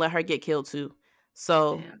just gonna let her get killed too.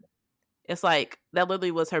 So Damn. it's like that literally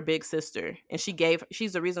was her big sister, and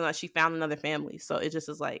she's the reason that she found another family. So it just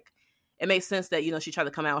is like it makes sense that she tried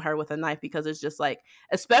to come out her with a knife because it's just like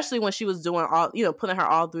especially when she was doing all putting her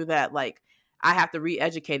all through that like I have to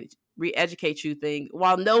re-educate you thing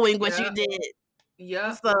while knowing what you Yep. did.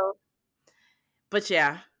 Yep. So, but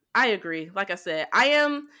yeah, I agree. Like I said,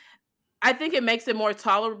 I think it makes it more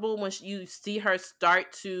tolerable when you see her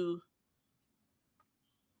start to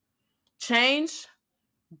change,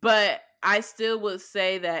 but I still would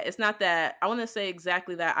say that it's not that I want to say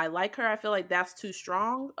exactly that I like her. I feel like that's too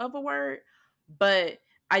strong of a word, but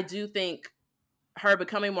I do think her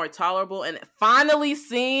becoming more tolerable and finally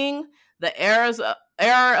seeing the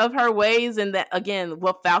error of her ways, and that again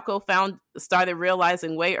what Falco found started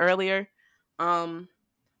realizing way earlier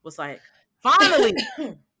was like finally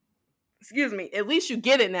excuse me, at least you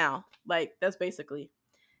get it now. Like that's basically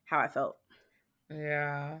how I felt.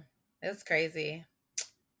 Yeah. It's crazy.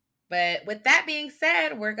 But with that being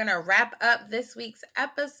said, we're gonna wrap up this week's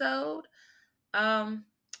episode. Um,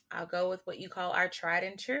 I'll go with what you call our tried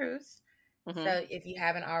and trues. Mm-hmm. So if you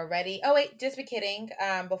haven't already, oh wait, just be kidding.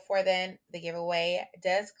 Before then, the giveaway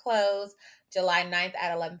does close July 9th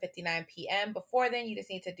at 11:59 p.m. Before then, you just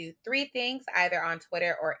need to do 3 things either on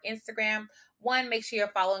Twitter or Instagram. 1, make sure you're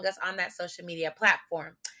following us on that social media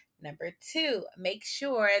platform. Number 2, make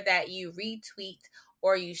sure that you retweet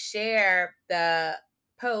or you share the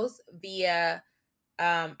post via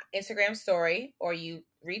Instagram story or you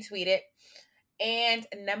retweet it. And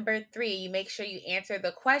number 3, you make sure you answer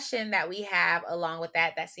the question that we have along with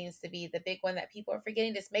that. That seems to be the big one that people are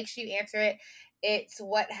forgetting. Just make sure you answer it. It's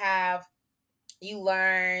what have you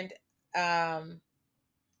learned?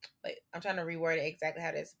 Wait, I'm trying to reword it exactly how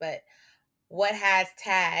it is, but what has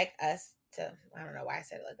tagged us to, I don't know why I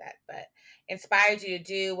said it like that, but inspired you to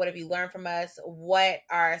do? What have you learned from us? What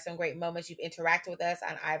are some great moments you've interacted with us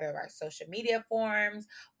on either of our social media forms,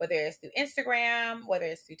 whether it's through Instagram, whether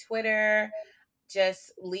it's through Twitter?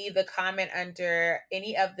 Just leave a comment under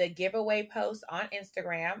any of the giveaway posts on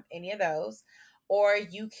Instagram, any of those, or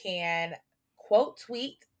you can quote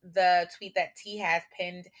tweet the tweet that T has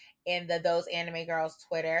pinned in the Those Anime Girls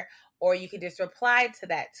Twitter, or you can just reply to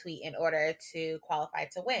that tweet in order to qualify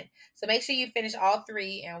to win. So make sure you finish all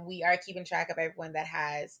 3, and we are keeping track of everyone that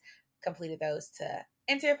has completed those to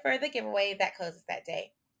enter for the giveaway that closes that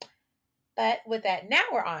day. But with that, now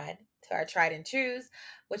we're on to our tried and trues,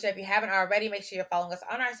 which if you haven't already, make sure you're following us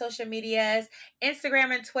on our social medias.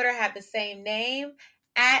 Instagram and Twitter have the same name,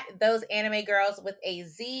 at Those Anime Girls with a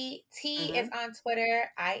Z. T is Mm-hmm. on Twitter.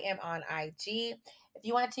 I am on IG. If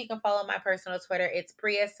you want to, you can follow my personal Twitter. It's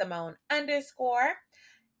Priya Simone _.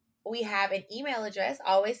 We have an email address.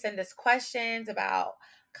 Always send us questions about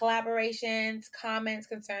collaborations, comments,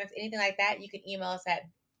 concerns, anything like that. You can email us at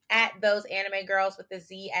at those anime girls with the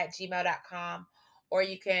Z at gmail.com, or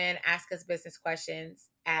you can ask us business questions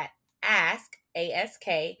at ask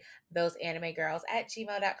those anime girls at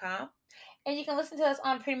gmail.com. And you can listen to us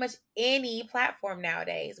on pretty much any platform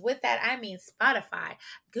nowadays. With that, I mean Spotify,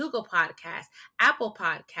 Google Podcasts, Apple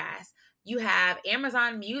Podcasts. You have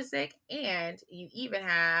Amazon Music, and you even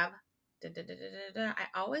have. I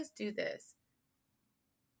always do this.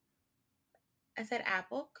 I said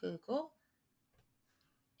Apple, Google,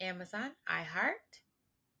 Amazon, iHeart.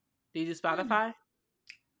 Do you do Spotify?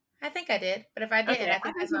 I think I did, but if I Okay, didn't, I I think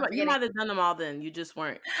think that's what I'm you forgetting. might have done them all then. You just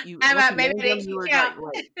weren't. You I once you maybe named they them, you didn't were count.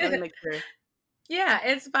 like, wait, let me make sure. Yeah,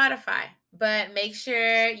 it's Spotify. But make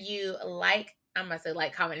sure you like, I'm going to say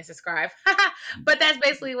like, comment, and subscribe. But that's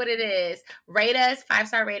basically what it is. Rate us,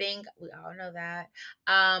 5-star rating. We all know that.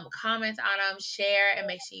 Comment on them, share, and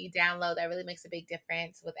make sure you download. That really makes a big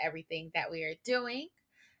difference with everything that we are doing.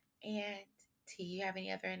 And T, you have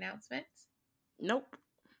any other announcements? Nope.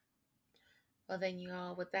 Well, then, you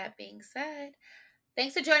all, with that being said,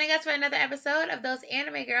 thanks for joining us for another episode of Those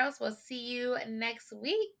Anime Girls. We'll see you next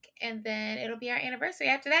week, and then it'll be our anniversary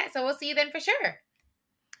after that. So we'll see you then for sure.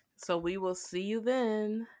 So we will see you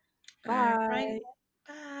then. All right.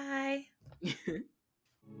 Bye. Bye.